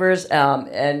more rivers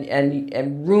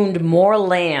and ruined more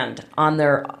land on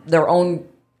their own,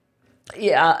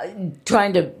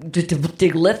 trying to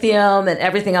dig lithium and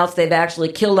everything else. They've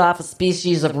actually killed off a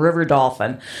species of river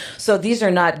dolphin. So these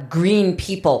are not green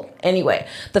people. Anyway,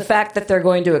 the fact that they're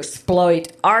going to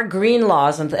exploit our green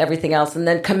laws and everything else and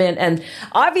then come in and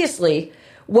obviously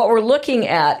what we're looking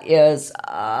at is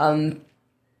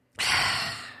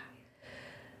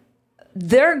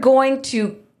they're going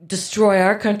to destroy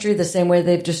our country the same way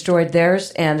they've destroyed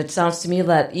theirs, and it sounds to me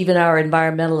that even our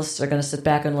environmentalists are going to sit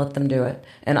back and let them do it.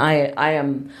 And I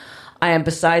am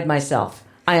beside myself.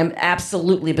 I am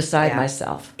absolutely beside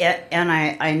myself. And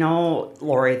I know,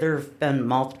 Lori, there have been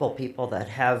multiple people that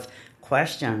have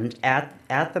questioned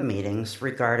at the meetings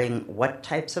regarding what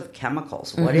types of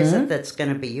chemicals, what is it that's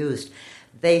going to be used.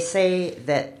 They say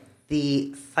that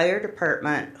the fire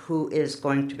department, who is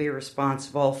going to be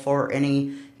responsible for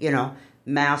any,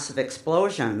 massive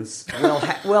explosions,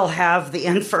 will have the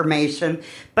information.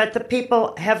 But the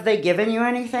people, have they given you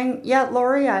anything yet,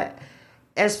 Lori,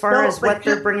 as far as what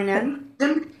they're bringing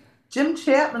in? Jim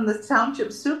Chapman, the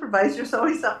township supervisor, is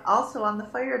always also on the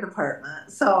fire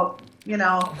department. So,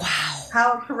 wow,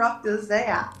 how corrupt is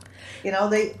that?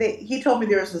 He told me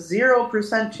there was a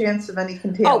 0% chance of any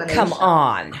contamination. Oh, come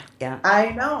on. Yeah.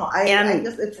 I know.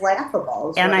 It's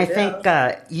laughable. And I think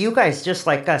you guys, just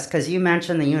like us, because you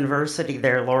mentioned the university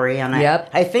there, Lori, and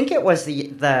I think it was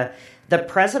the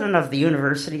president of the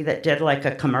university that did like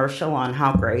a commercial on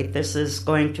how great this is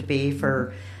going to be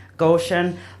for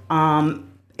Goshen.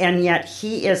 And yet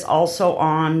he is also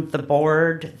on the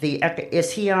board.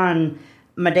 Is he on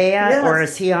Medea or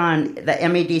is he on the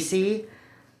MEDC?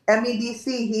 MEDC,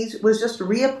 he was just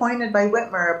reappointed by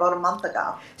Whitmer about a month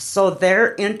ago. So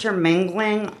they're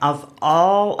intermingling of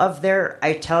all of their,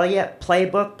 I tell you,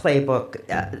 playbook,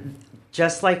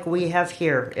 just like we have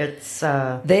here. It's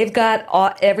they've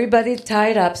got everybody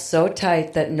tied up so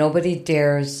tight that nobody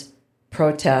dares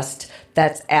protest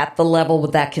that's at the level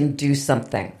that can do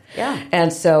something. Yeah.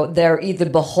 And so they're either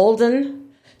beholden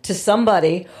to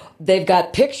somebody. They've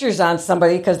got pictures on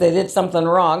somebody because they did something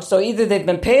wrong. So either they've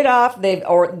been paid off,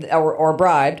 or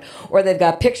bribed, or they've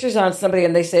got pictures on somebody,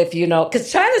 and they say, if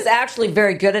because China's actually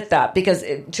very good at that, because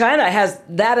China has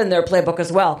that in their playbook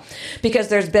as well. Because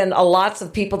there's been lots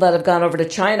of people that have gone over to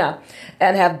China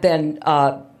and have been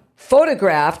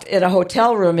photographed in a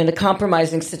hotel room in a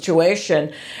compromising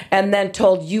situation, and then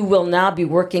told, you will now be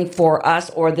working for us,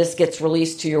 or this gets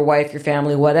released to your wife, your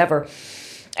family, whatever.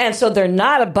 And so they're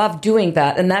not above doing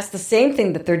that. And that's the same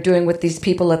thing that they're doing with these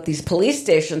people at these police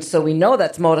stations. So we know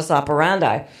that's modus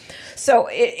operandi. So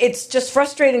it's just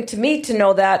frustrating to me to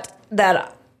know that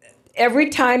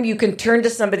every time you can turn to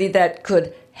somebody that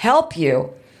could help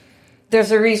you,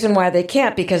 there's a reason why they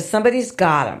can't, because somebody's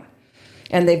got them.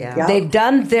 And they've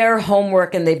done their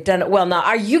homework, and they've done it well. Now,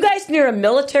 are you guys near a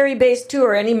military base too,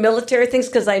 or any military things?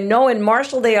 Because I know in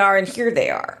Marshall they are, and here they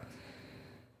are.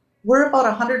 We're about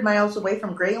 100 miles away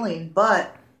from Grayling,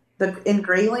 but in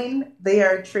Grayling, they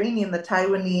are training the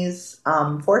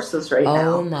Taiwanese forces right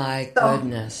now. Oh, my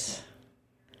goodness.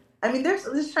 I mean,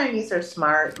 these Chinese are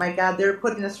smart. My God, they're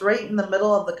putting us right in the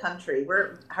middle of the country.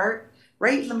 We're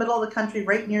right in the middle of the country,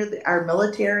 right near our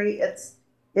military. It's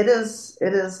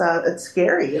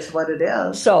scary is what it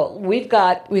is. So we've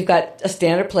got a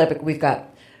standard playbook. We've got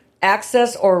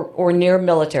access or near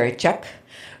military, check.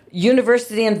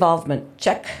 University involvement,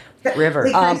 check. River.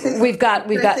 We've got.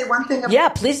 Say one thing about, yeah,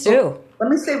 please do.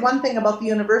 Let me say one thing about the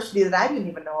university that I didn't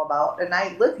even know about, and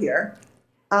I live here.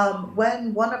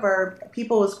 When one of our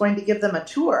people was going to give them a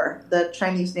tour, the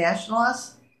Chinese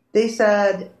nationalists, they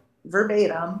said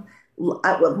verbatim,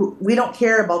 we don't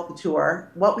care about the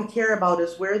tour. What we care about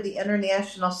is where the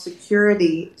international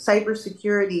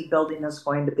cybersecurity building is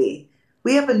going to be.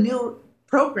 We have a new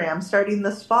program starting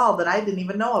this fall that I didn't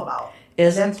even know about.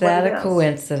 Isn't that a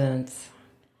coincidence?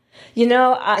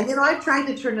 I've tried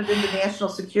to turn it into national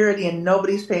security, and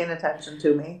nobody's paying attention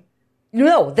to me.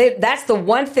 No, that's the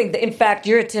one thing. In fact,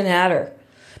 you're a tin hatter,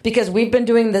 because we've been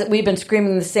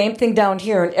screaming the same thing down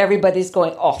here, and everybody's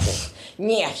going,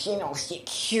 national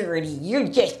security. You're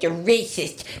just a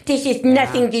racist. This has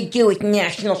nothing to do with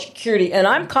national security. And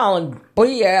I'm calling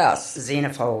BS.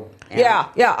 Xenophobe. Yeah,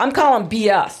 I'm calling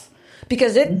BS,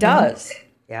 because it does.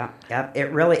 Yeah,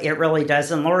 it really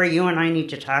does. And Lori, you and I need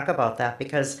to talk about that,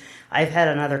 because I've had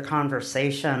another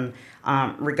conversation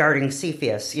regarding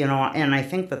CFIUS, and I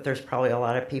think that there's probably a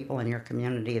lot of people in your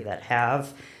community that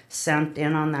have sent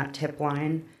in on that tip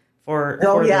line for the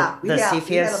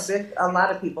CFIUS. We had a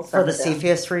lot of people for the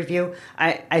CFIUS review.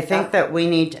 I think that we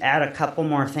need to add a couple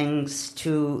more things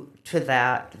to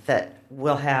that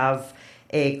will have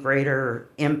a greater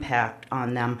impact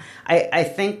on them. I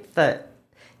think that,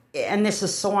 and this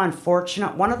is so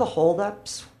unfortunate, one of the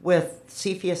holdups with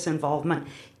CFIUS involvement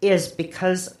is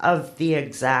because of the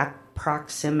exact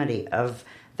proximity of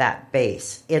that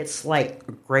base. It's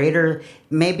like greater,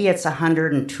 maybe it's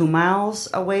 102 miles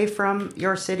away from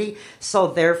your city, so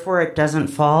therefore it doesn't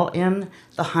fall in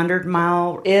the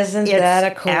 100-mile. Isn't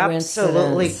that a coincidence?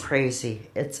 Absolutely crazy.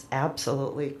 It's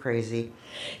absolutely crazy.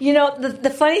 You know, the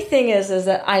funny thing is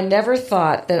that I never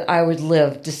thought that I would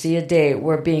live to see a day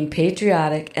where being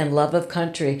patriotic and love of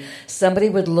country, somebody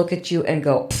would look at you and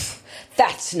go,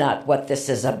 that's not what this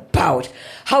is about.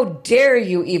 How dare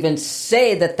you even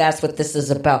say that that's what this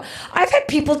is about? I've had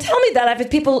people tell me that. I've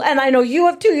had people, and I know you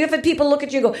have too. You've had people look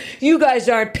at you and go, you guys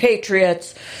aren't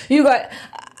patriots. You guys.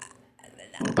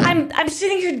 I'm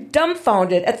sitting here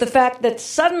dumbfounded at the fact that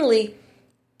suddenly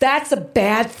that's a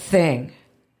bad thing.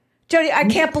 Jody, I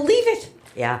can't believe it.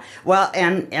 Yeah. Well,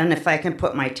 and if I can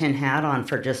put my tin hat on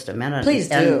for just a minute. Please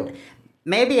do.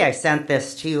 Maybe I sent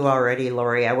this to you already,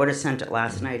 Lori. I would have sent it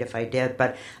last night if I did.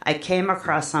 But I came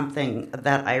across something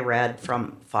that I read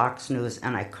from Fox News,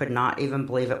 and I could not even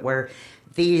believe it, where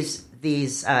these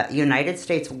United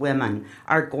States women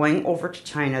are going over to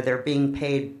China. They're being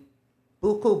paid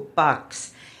buku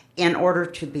bucks in order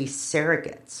to be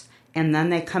surrogates. And then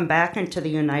they come back into the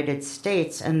United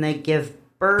States and they give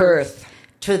birth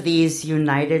to these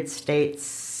United States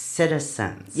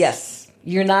citizens. Yes,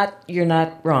 you're not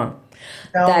wrong.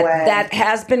 No way. That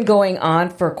has been going on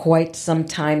for quite some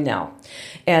time now.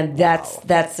 And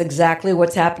that's exactly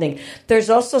what's happening. There's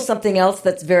also something else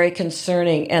that's very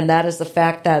concerning, and that is the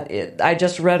fact that I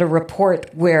just read a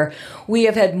report where we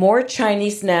have had more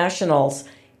Chinese nationals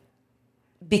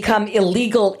become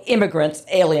illegal immigrants,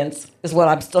 aliens is what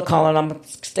I'm still calling them. I'm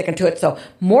sticking to it. So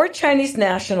more Chinese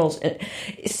nationals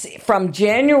from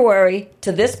January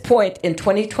to this point in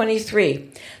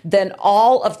 2023 than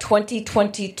all of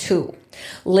 2022.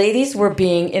 Ladies were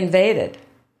being invaded.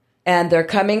 And they're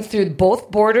coming through both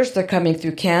borders. They're coming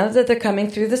through Canada. They're coming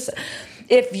through this.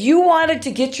 If you wanted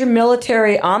to get your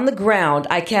military on the ground,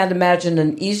 I can't imagine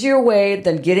an easier way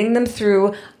than getting them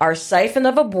through our siphon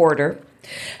of a border,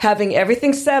 having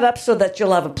everything set up so that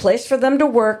you'll have a place for them to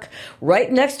work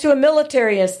right next to a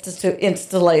military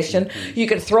installation. You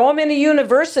can throw them in a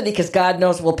university because God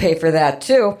knows we'll pay for that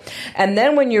too. And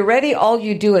then when you're ready, all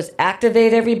you do is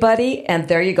activate everybody, and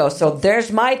there you go. So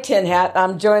there's my tin hat.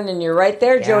 I'm joining you right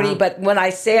there, Yeah. Jody. But when I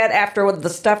say it after the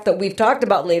stuff that we've talked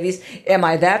about, ladies, am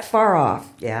I that far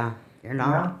off? Yeah, you're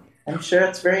not. I'm sure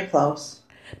it's very close.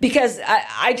 Because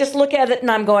I just look at it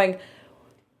and I'm going,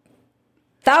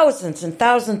 thousands and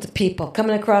thousands of people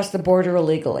coming across the border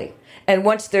illegally. And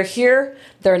once they're here,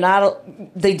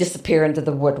 they disappear into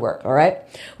the woodwork, all right?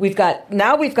 We've got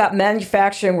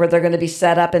manufacturing where they're going to be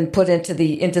set up and put into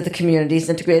the communities,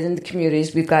 integrated into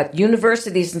communities. We've got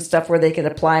universities and stuff where they can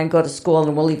apply and go to school,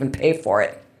 and we'll even pay for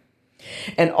it.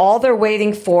 And all they're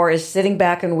waiting for is sitting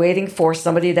back and waiting for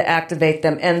somebody to activate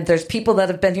them. And there's people that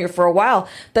have been here for a while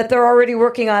that they're already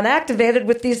working on activated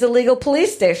with these illegal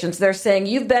police stations. They're saying,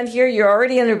 you've been here, you're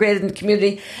already integrated in the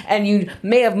community, and you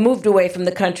may have moved away from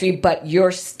the country, but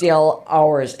you're still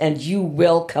ours, and you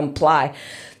will comply.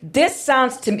 This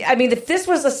sounds to me, I mean, if this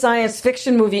was a science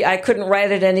fiction movie, I couldn't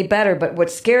write it any better. But what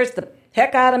scares the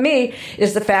heck out of me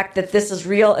is the fact that this is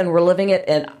real and we're living it.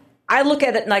 And I look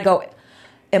at it and I go,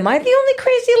 am I the only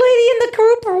crazy lady in the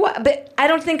group or what? But I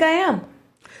don't think I am.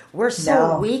 We're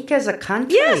so weak as a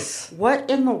country. Yes. What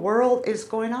in the world is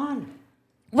going on?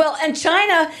 Well, and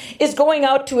China is going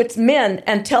out to its men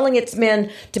and telling its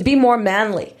men to be more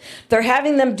manly. They're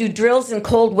having them do drills in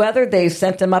cold weather. They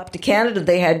sent them up to Canada.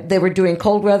 They were doing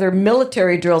cold weather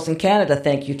military drills in Canada.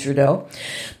 Thank you, Trudeau.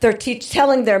 They're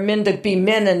telling their men to be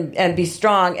men and be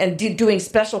strong and doing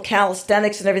special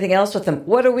calisthenics and everything else with them.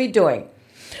 What are we doing?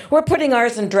 We're putting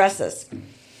ours in dresses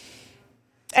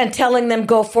and telling them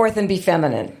go forth and be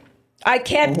feminine. I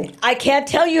can't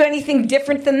tell you anything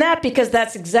different than that because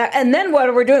that's exact. And then what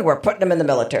are we doing? We're putting them in the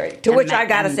military. To which I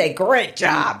got to say, great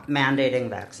job. Mandating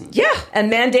vaccines. Yeah,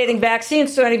 and mandating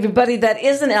vaccines so everybody that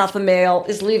is an alpha male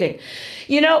is leaving.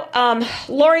 You know,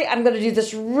 Lori, I'm going to do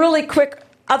this really quick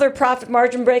other profit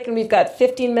margin break, and we've got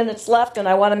 15 minutes left, and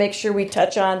I want to make sure we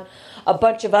touch on a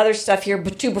bunch of other stuff here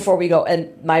too before we go.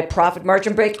 And my profit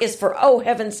margin break is for Oh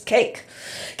Heavens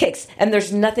cakes. And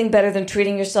there's nothing better than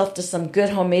treating yourself to some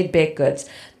good homemade baked goods.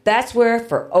 That's where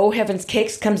for Oh Heavens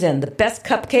Cakes comes in. The best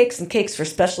cupcakes and cakes for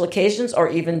special occasions or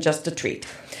even just a treat.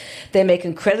 They make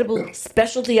incredible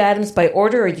specialty items by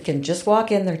order, or you can just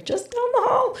walk in there just down the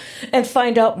hall and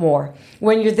find out more.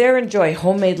 When you're there, enjoy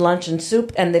homemade lunch and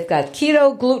soup, and they've got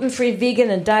keto, gluten-free,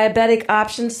 vegan, and diabetic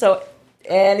options, so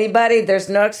Anybody, there's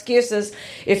no excuses.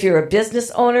 If you're a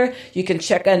business owner, you can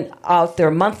check out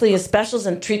their monthly specials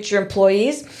and treat your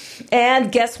employees.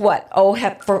 And guess what?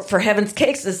 For Heaven's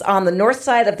Cakes is on the north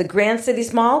side of the Grand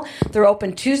Cities Mall. They're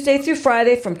open Tuesday through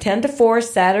Friday from 10 to 4,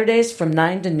 Saturdays from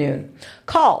 9 to noon.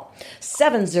 Call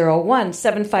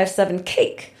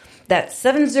 701-757-CAKE. That's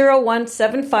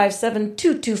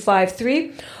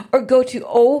 701-757-2253, or go to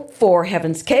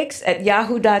O4HeavensCakes at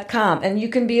yahoo.com, and you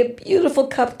can be a beautiful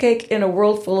cupcake in a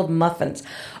world full of muffins.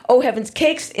 O Heavens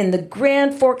Cakes in the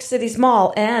Grand Forks Cities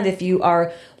Mall, and if you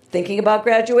are thinking about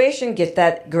graduation, get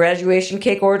that graduation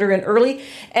cake order in early.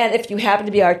 And if you happen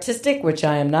to be artistic, which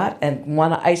I am not, and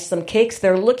want to ice some cakes,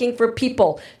 they're looking for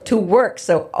people to work.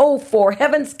 So, for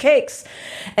Heaven's Cakes.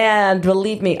 And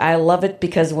believe me, I love it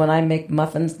because when I make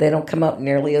muffins, they don't come out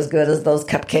nearly as good as those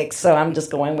cupcakes. So I'm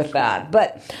just going with that.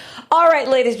 But, all right,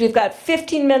 ladies, we've got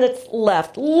 15 minutes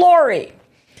left. Lori,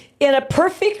 in a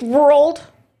perfect world,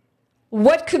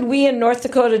 what could we in North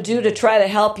Dakota do to try to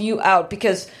help you out?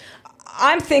 Because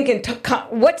I'm thinking,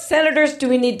 what senators do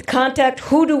we need to contact?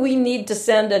 Who do we need to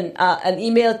send an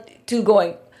email to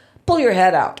going, pull your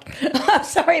head out? I'm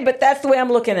sorry, but that's the way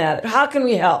I'm looking at it. How can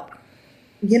we help?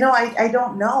 I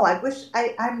don't know.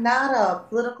 I'm not a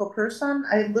political person.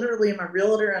 I literally am a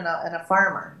realtor and a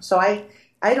farmer. So I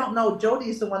don't know.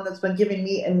 Jody's the one that's been giving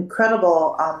me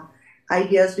incredible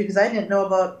ideas, because I didn't know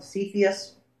about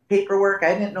CFIUS paperwork.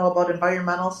 I didn't know about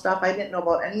environmental stuff. I didn't know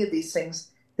about any of these things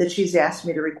that she's asked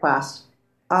me to request.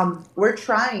 We're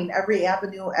trying every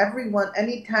avenue,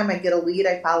 anytime I get a lead,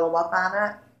 I follow up on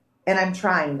it, and I'm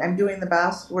doing the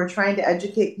best. We're trying to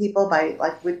educate people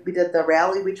we did the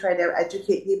rally, we tried to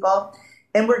educate people,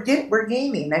 and we're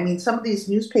gaining. I mean, some of these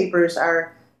newspapers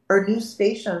or news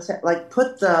stations,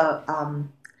 put the,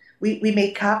 we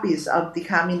made copies of the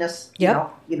communist,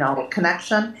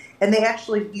 connection, and they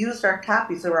actually used our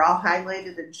copies. They were all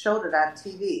highlighted and showed it on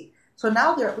TV. So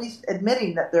now they're at least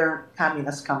admitting that they're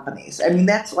communist companies. I mean,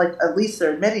 that's at least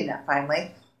they're admitting it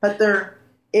finally. But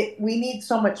we need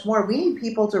so much more. We need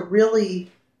people to really,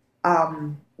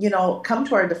 come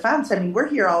to our defense. I mean, we're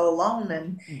here all alone,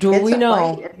 and we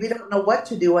know? And we don't know what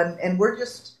to do. And we're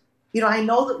just, I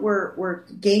know that we're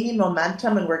gaining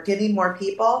momentum and we're getting more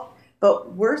people,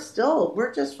 but we're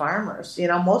just farmers.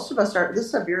 Most of us this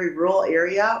is a very rural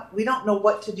area. We don't know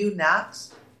what to do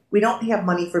next. We don't have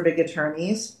money for big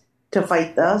attorneys to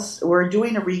fight this. We're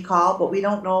doing a recall, but we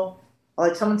don't know.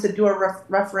 Like someone said, do a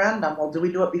referendum. Well, do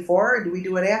we do it before, or do we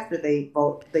do it after they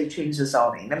change the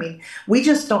zoning? I mean, we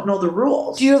just don't know the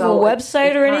rules. Do you have a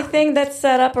website or anything that's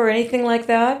set up or anything like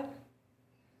that?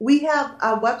 We have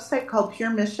a website called Pure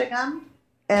Michigan,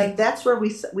 and that's where we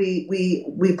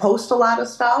post a lot of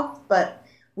stuff. But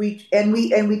we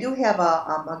do have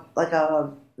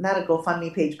a not a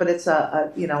GoFundMe page, but it's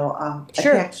a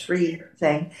tax-free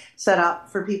thing set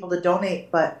up for people to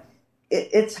donate. But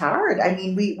it's hard. I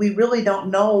mean, we really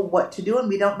don't know what to do, and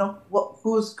we don't know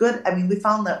who's good. I mean, we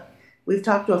found that we've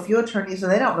talked to a few attorneys,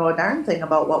 and they don't know a darn thing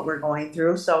about what we're going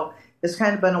through. So it's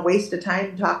kind of been a waste of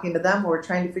time talking to them. We're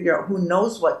trying to figure out who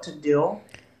knows what to do,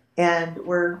 and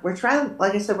we're trying.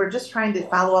 Like I said, we're just trying to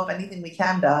follow up anything we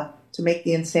can to make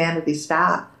the insanity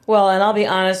stop. Well, and I'll be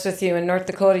honest with you, in North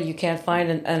Dakota, you can't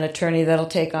find an attorney that'll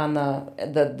take on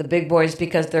the big boys,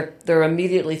 because they're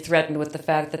immediately threatened with the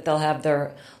fact that they'll have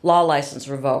their law license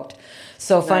revoked.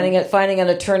 So right. finding an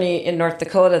attorney in North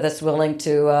Dakota that's willing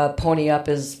to pony up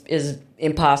is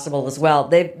impossible as well.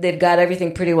 They've got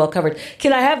everything pretty well covered.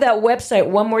 Can I have that website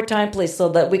one more time, please, so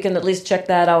that we can at least check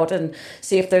that out and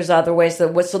see if there's other ways so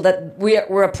that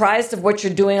we're apprised of what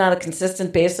you're doing on a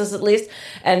consistent basis at least,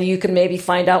 and you can maybe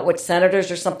find out what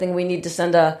senators or something we need to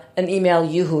send an email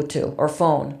YooHoo to or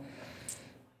phone.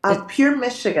 Pure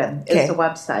Michigan is the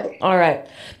website. All right,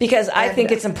 because I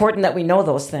think it's important that we know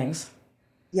those things.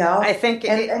 Yeah, I think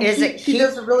she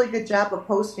does a really good job of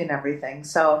posting everything.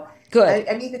 So good.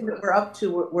 Anything that we're up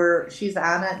to, where she's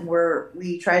on it, and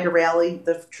we try to rally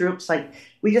the troops. Like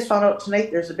we just found out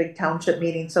tonight, there's a big township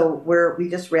meeting, so we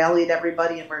just rallied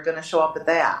everybody, and we're going to show up at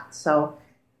that. So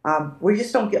we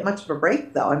just don't get much of a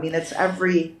break, though. I mean, it's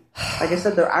like I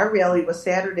said, our rally was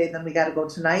Saturday, then we got to go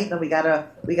tonight, then we got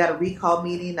a recall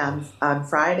meeting on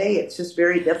Friday. It's just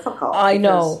very difficult. I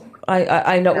know.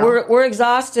 I know. We're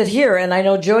exhausted here, and I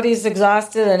know Jody's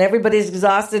exhausted, and everybody's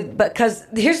exhausted. But because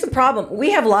here's the problem: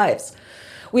 we have lives,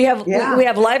 we have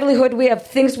livelihood, we have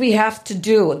things we have to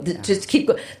do. Just keep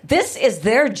going. This is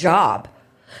their job.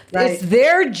 Right. It's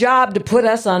their job to put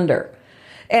us under,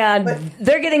 and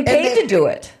they're getting paid to do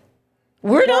it.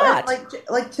 We're not.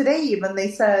 Like today, even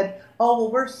they said, "Oh,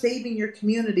 well, we're saving your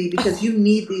community because you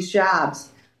need these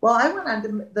jobs." Well, I went on to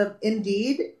the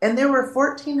Indeed, and there were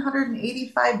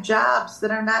 1,485 jobs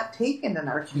that are not taken in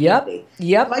our community.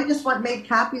 Yep. So I just made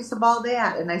copies of all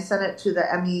that, and I sent it to the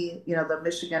ME, the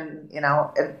Michigan,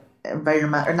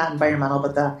 environment, or not environmental,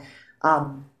 but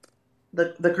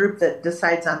the group that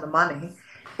decides on the money.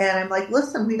 And I'm like,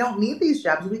 listen, we don't need these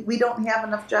jobs. We don't have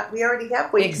enough jobs. We already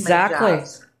have way too many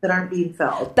jobs that aren't being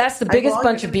filled. That's the biggest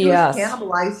bunch of BS.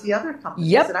 Cannibalize the other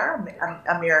companies that are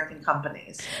American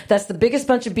companies. That's the biggest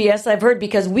bunch of BS I've heard,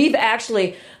 because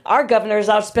our governor is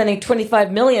out spending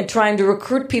 $25 million trying to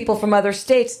recruit people from other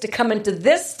states to come into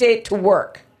this state to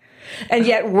work. And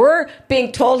yet we're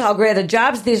being told how great the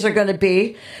jobs these are going to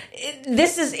be.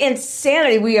 This is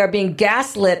insanity. We are being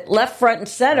gaslit left, front, and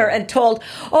center and told,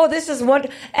 oh, this is one.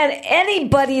 And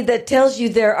anybody that tells you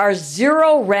there are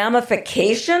zero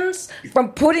ramifications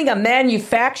from putting a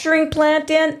manufacturing plant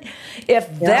in,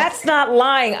 if that's not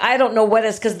lying, I don't know what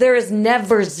is, because there is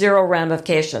never zero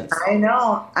ramifications. I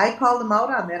know. I called them out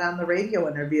on that on the radio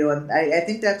interview, and I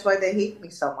think that's why they hate me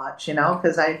so much,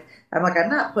 because I'm like, I'm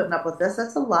not putting up with this.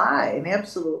 That's a lie, an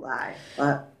absolute lie.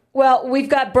 But well, we've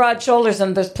got broad shoulders,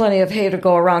 and there's plenty of hate to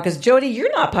go around. Because Jody,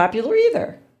 you're not popular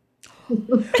either.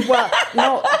 Well,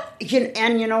 no,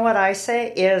 and you know what I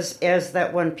say is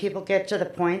that when people get to the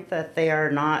point that they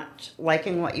are not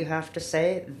liking what you have to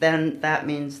say, then that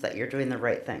means that you're doing the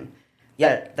right thing.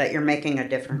 Yep. That you're making a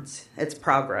difference. It's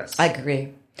progress. I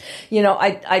agree.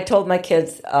 I told my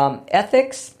kids,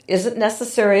 ethics isn't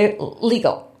necessarily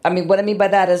legal. I mean, what I mean by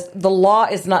that is the law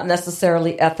is not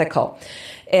necessarily ethical.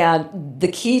 And the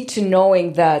key to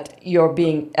knowing that you're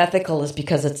being ethical is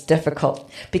because it's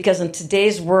difficult. Because in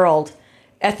today's world,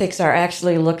 ethics are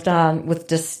actually looked on with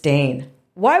disdain.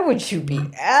 Why would you be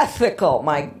ethical?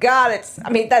 My God,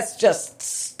 that's just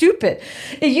stupid.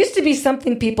 It used to be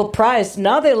something people prized.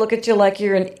 Now they look at you like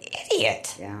you're an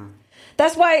idiot. Yeah.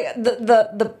 That's why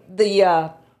the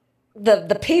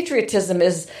patriotism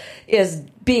is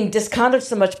being discounted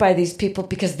so much by these people,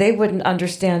 because they wouldn't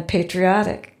understand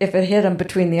patriotic if it hit them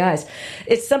between the eyes.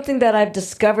 It's something that I've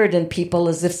discovered in people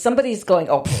is if somebody's going,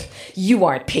 oh, you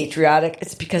aren't patriotic,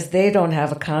 it's because they don't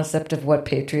have a concept of what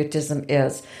patriotism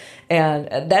is.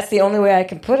 And that's the only way I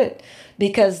can put it,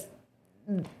 because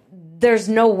there's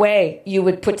no way you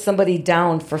would put somebody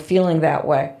down for feeling that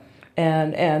way.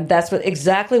 And that's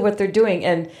exactly what they're doing.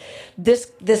 And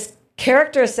this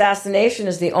character assassination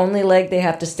is the only leg they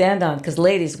have to stand on, because,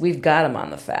 ladies, we've got them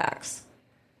on the facts.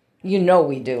 We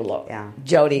do, look. Yeah.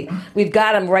 Jody. We've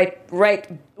got them right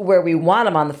where we want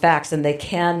them on the facts, and they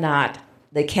cannot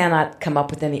come up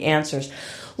with any answers.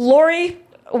 Lori,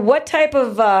 what type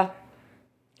of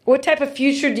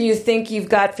future do you think you've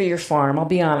got for your farm? I'll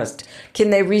be honest. Can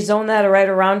they rezone that right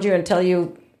around you and tell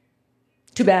you,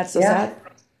 too bad, so sad?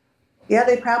 Yeah,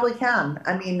 they probably can.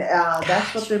 I mean,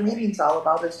 that's what their meeting's all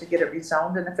about, is to get it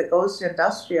rezoned. And if it goes to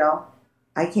industrial,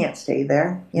 I can't stay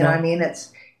there. You know what I mean?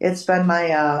 It's been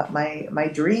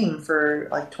my dream for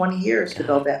like 20 years to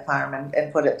build that farm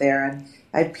and put it there. And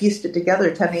I pieced it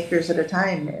together 10 acres at a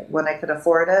time when I could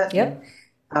afford it. Yep.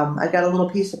 And, I got a little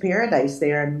piece of paradise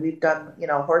there, and we've done,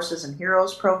 Horses and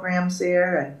Heroes programs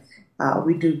there. And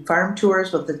we do farm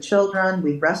tours with the children.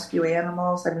 We rescue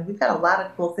animals. I mean, we've got a lot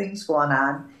of cool things going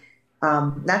on.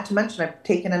 Not to mention, I've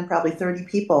taken in probably 30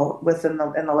 people in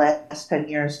the last 10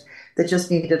 years that just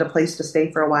needed a place to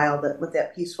stay for a while, with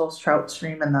that peaceful trout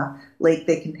stream and the lake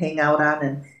they can hang out on.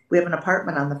 And we have an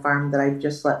apartment on the farm that I've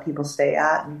just let people stay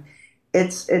at. And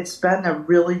it's been a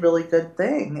really, really good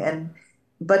thing.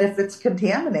 But if it's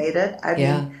contaminated, I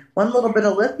mean, one little bit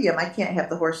of lithium, I can't have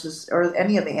the horses or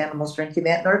any of the animals drinking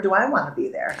that, nor do I want to be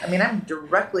there. I mean, I'm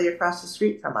directly across the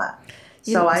street from it.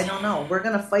 So I don't know. We're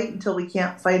going to fight until we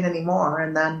can't fight anymore.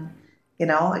 And then,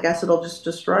 I guess it'll just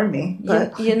destroy me.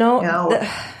 But,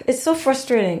 it's so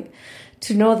frustrating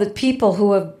to know that people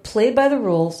who have played by the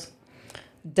rules,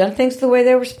 done things the way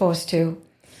they were supposed to,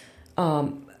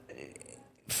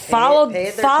 followed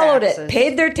it,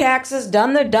 paid their taxes,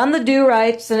 done the do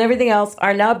rights and everything else,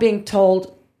 are now being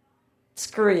told,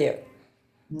 screw you.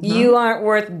 Mm-hmm. You aren't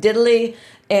worth diddly,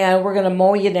 and we're going to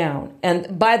mow you down.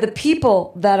 And by the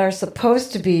people that are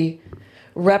supposed to be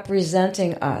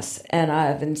representing us, and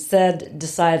I've instead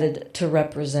decided to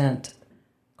represent,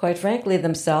 quite frankly,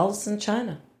 themselves and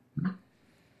China.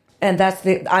 And that's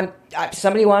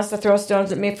somebody wants to throw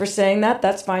stones at me for saying that,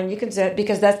 that's fine. You can say it,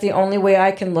 because that's the only way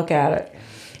I can look at it.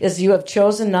 Is you have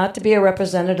chosen not to be a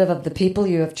representative of the people.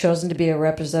 You have chosen to be a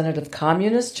representative of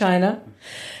communist China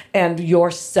and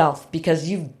yourself, because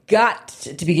you've got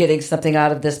to be getting something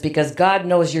out of this, because God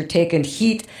knows you're taking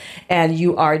heat and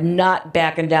you are not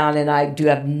backing down. And I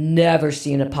have never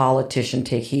seen a politician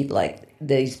take heat like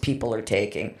these people are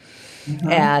taking.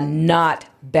 and not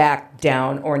back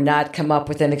down or not come up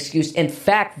with an excuse. In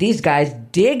fact, these guys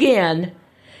dig in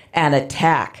and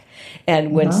attack.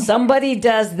 And when somebody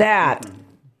does that,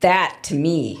 that to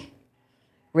me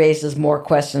raises more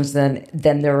questions than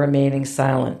their remaining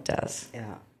silent does.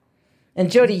 Yeah. And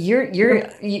Jody,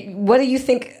 what do you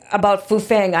think about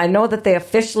Fufang? I know that they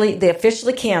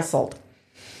officially canceled,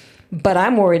 but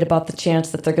I'm worried about the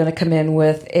chance that they're going to come in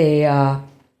with an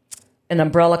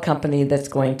umbrella company that's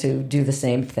going to do the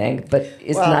same thing, but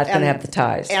is not going to have the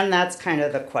ties. And that's kind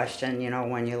of the question,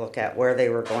 when you look at where they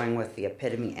were going with the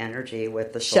Epitome Energy,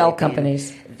 with the shell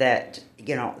companies. That,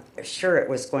 sure, it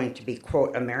was going to be,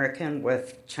 quote, American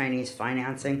with Chinese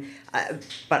financing.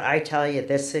 But I tell you,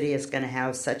 this city is going to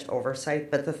have such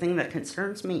oversight. But the thing that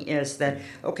concerns me is that,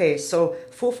 okay, so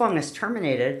Fufang is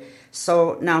terminated.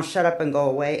 So now shut up and go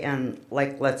away and,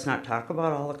 let's not talk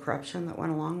about all the corruption that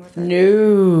went along with it?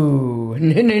 No.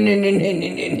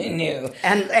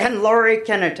 And Lori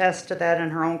can attest to that in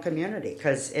her own community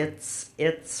because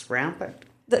it's rampant.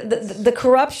 The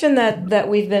corruption that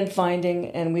we've been finding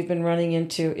and we've been running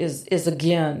into is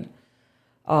again,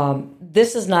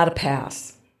 this is not a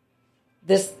pass.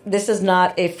 This is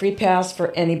not a free pass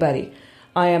for anybody.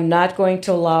 I am not going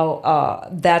to allow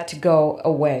that to go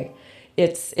away.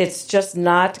 It's just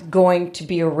not going to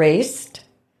be erased.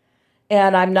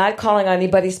 And I'm not calling on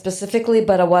anybody specifically,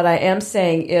 but what I am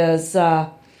saying is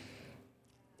that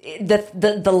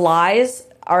the lies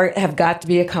have got to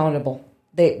be accountable.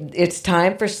 It's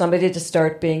time for somebody to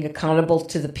start being accountable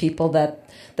to the people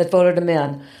that voted them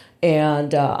in.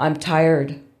 And I'm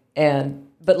tired.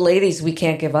 But ladies, we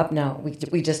can't give up now.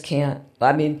 We just can't.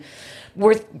 I mean,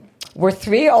 we're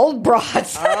three old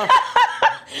broads.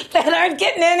 That aren't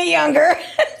getting any younger.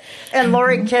 And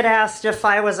Lori Kidd asked if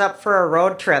I was up for a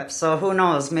road trip, so who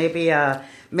knows? Maybe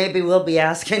we'll be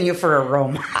asking you for a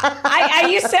roam. I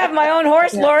used to have my own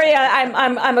horse, Lori.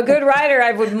 I'm a good rider.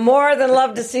 I would more than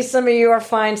love to see some of your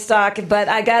fine stock. But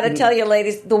I got to tell you,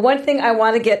 ladies, the one thing I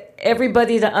want to get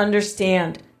everybody to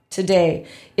understand today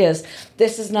is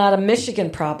this is not a Michigan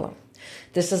problem.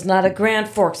 This is not a Grand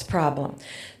Forks problem.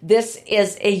 This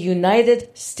is a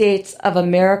United States of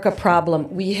America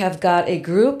problem. We have got a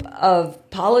group of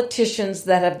politicians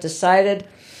that have decided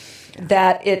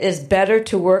that it is better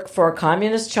to work for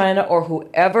communist China or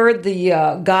whoever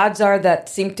the gods are that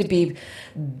seem to be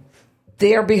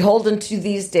they are beholden to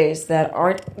these days that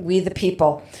aren't we the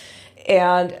people.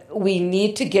 And we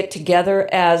need to get together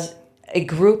as a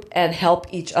group and help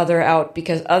each other out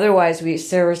because otherwise we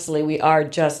are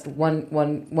just one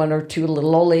or two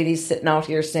little old ladies sitting out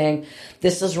here saying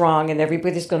this is wrong and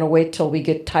everybody's going to wait till we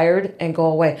get tired and go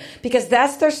away because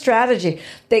that's their strategy.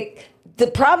 The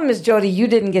problem is, Jody, you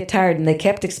didn't get tired and they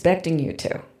kept expecting you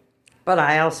to. But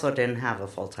I also didn't have a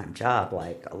full-time job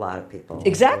like a lot of people.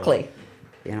 Exactly.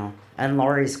 And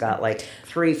Lori's got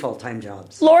 3 full-time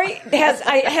jobs. Lori,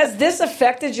 has this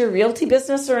affected your realty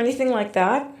business or anything like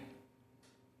that?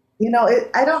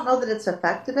 I don't know that it's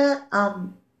affected it.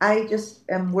 I just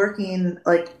am working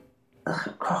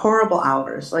horrible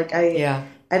hours.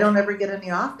 I don't ever get any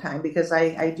off time because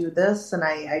I do this and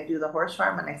I do the horse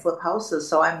farm and I flip houses.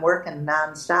 So I'm working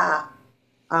nonstop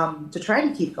to try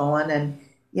to keep going. And,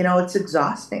 it's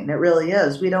exhausting. It really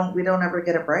is. We don't ever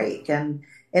get a break. And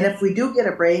if we do get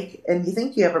a break and you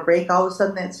think you have a break, all of a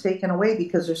sudden it's taken away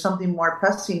because there's something more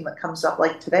pressing that comes up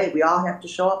like today. We all have to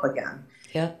show up again.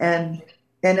 Yeah.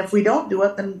 And if we don't do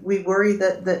it, then we worry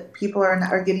that people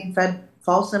are getting fed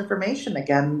false information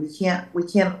again. We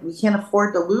can't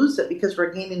afford to lose it because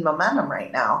we're gaining momentum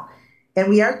right now, and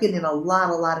we are getting a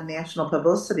lot of national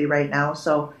publicity right now.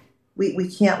 So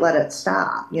we can't let it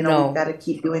stop. No. We've got to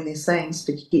keep doing these things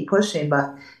to keep pushing.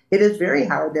 But it is very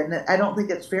hard, and I don't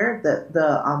think it's fair that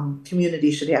the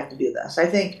community should have to do this. I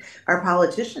think our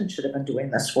politicians should have been doing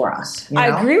this for us.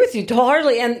 I agree with you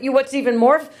wholeheartedly. And what's even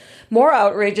more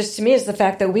outrageous to me is the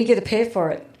fact that we get to pay for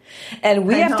it. And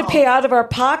we have to pay out of our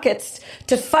pockets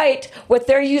to fight what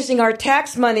they're using our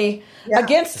tax money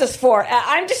against us for.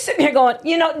 I'm just sitting here going,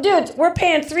 dude, we're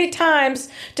paying 3 times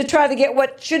to try to get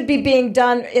what should be being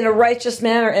done in a righteous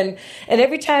manner. And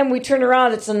every time we turn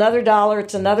around, it's another dollar,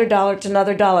 it's another dollar, it's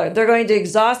another dollar. They're going to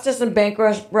exhaust us and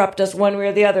bankrupt us one way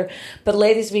or the other. But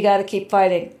ladies, we got to keep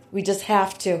fighting. We just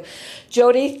have to.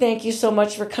 Jody, thank you so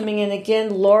much for coming in again.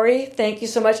 Lori, thank you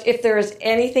so much. If there is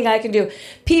anything I can do,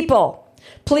 people,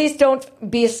 please don't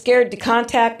be scared to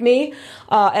contact me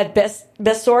at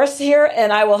Best Source here,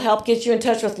 and I will help get you in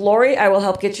touch with Lori. I will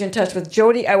help get you in touch with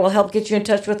Jody. I will help get you in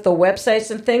touch with the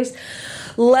websites and things.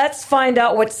 Let's find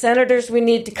out what senators we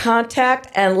need to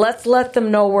contact, and let's let them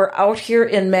know we're out here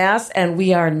in mass and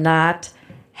we are not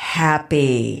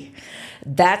happy.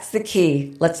 That's the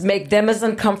key. Let's make them as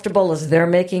uncomfortable as they're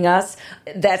making us.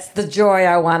 That's the joy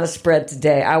I want to spread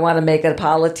today. I want to make a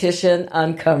politician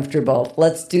uncomfortable.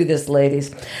 Let's do this,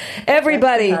 ladies.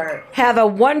 Everybody, have a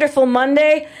wonderful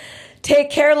Monday.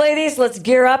 Take care, ladies. Let's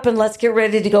gear up and let's get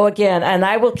ready to go again. And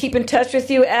I will keep in touch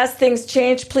with you as things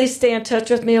change. Please stay in touch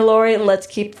with me, Lori. Let's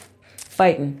keep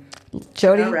fighting.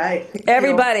 Jody, all right.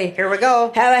 everybody, here we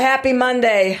go. Have a happy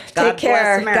Monday. God Take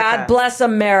care. bless America. God bless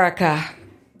America.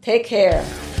 Take care.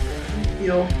 Thank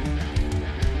you.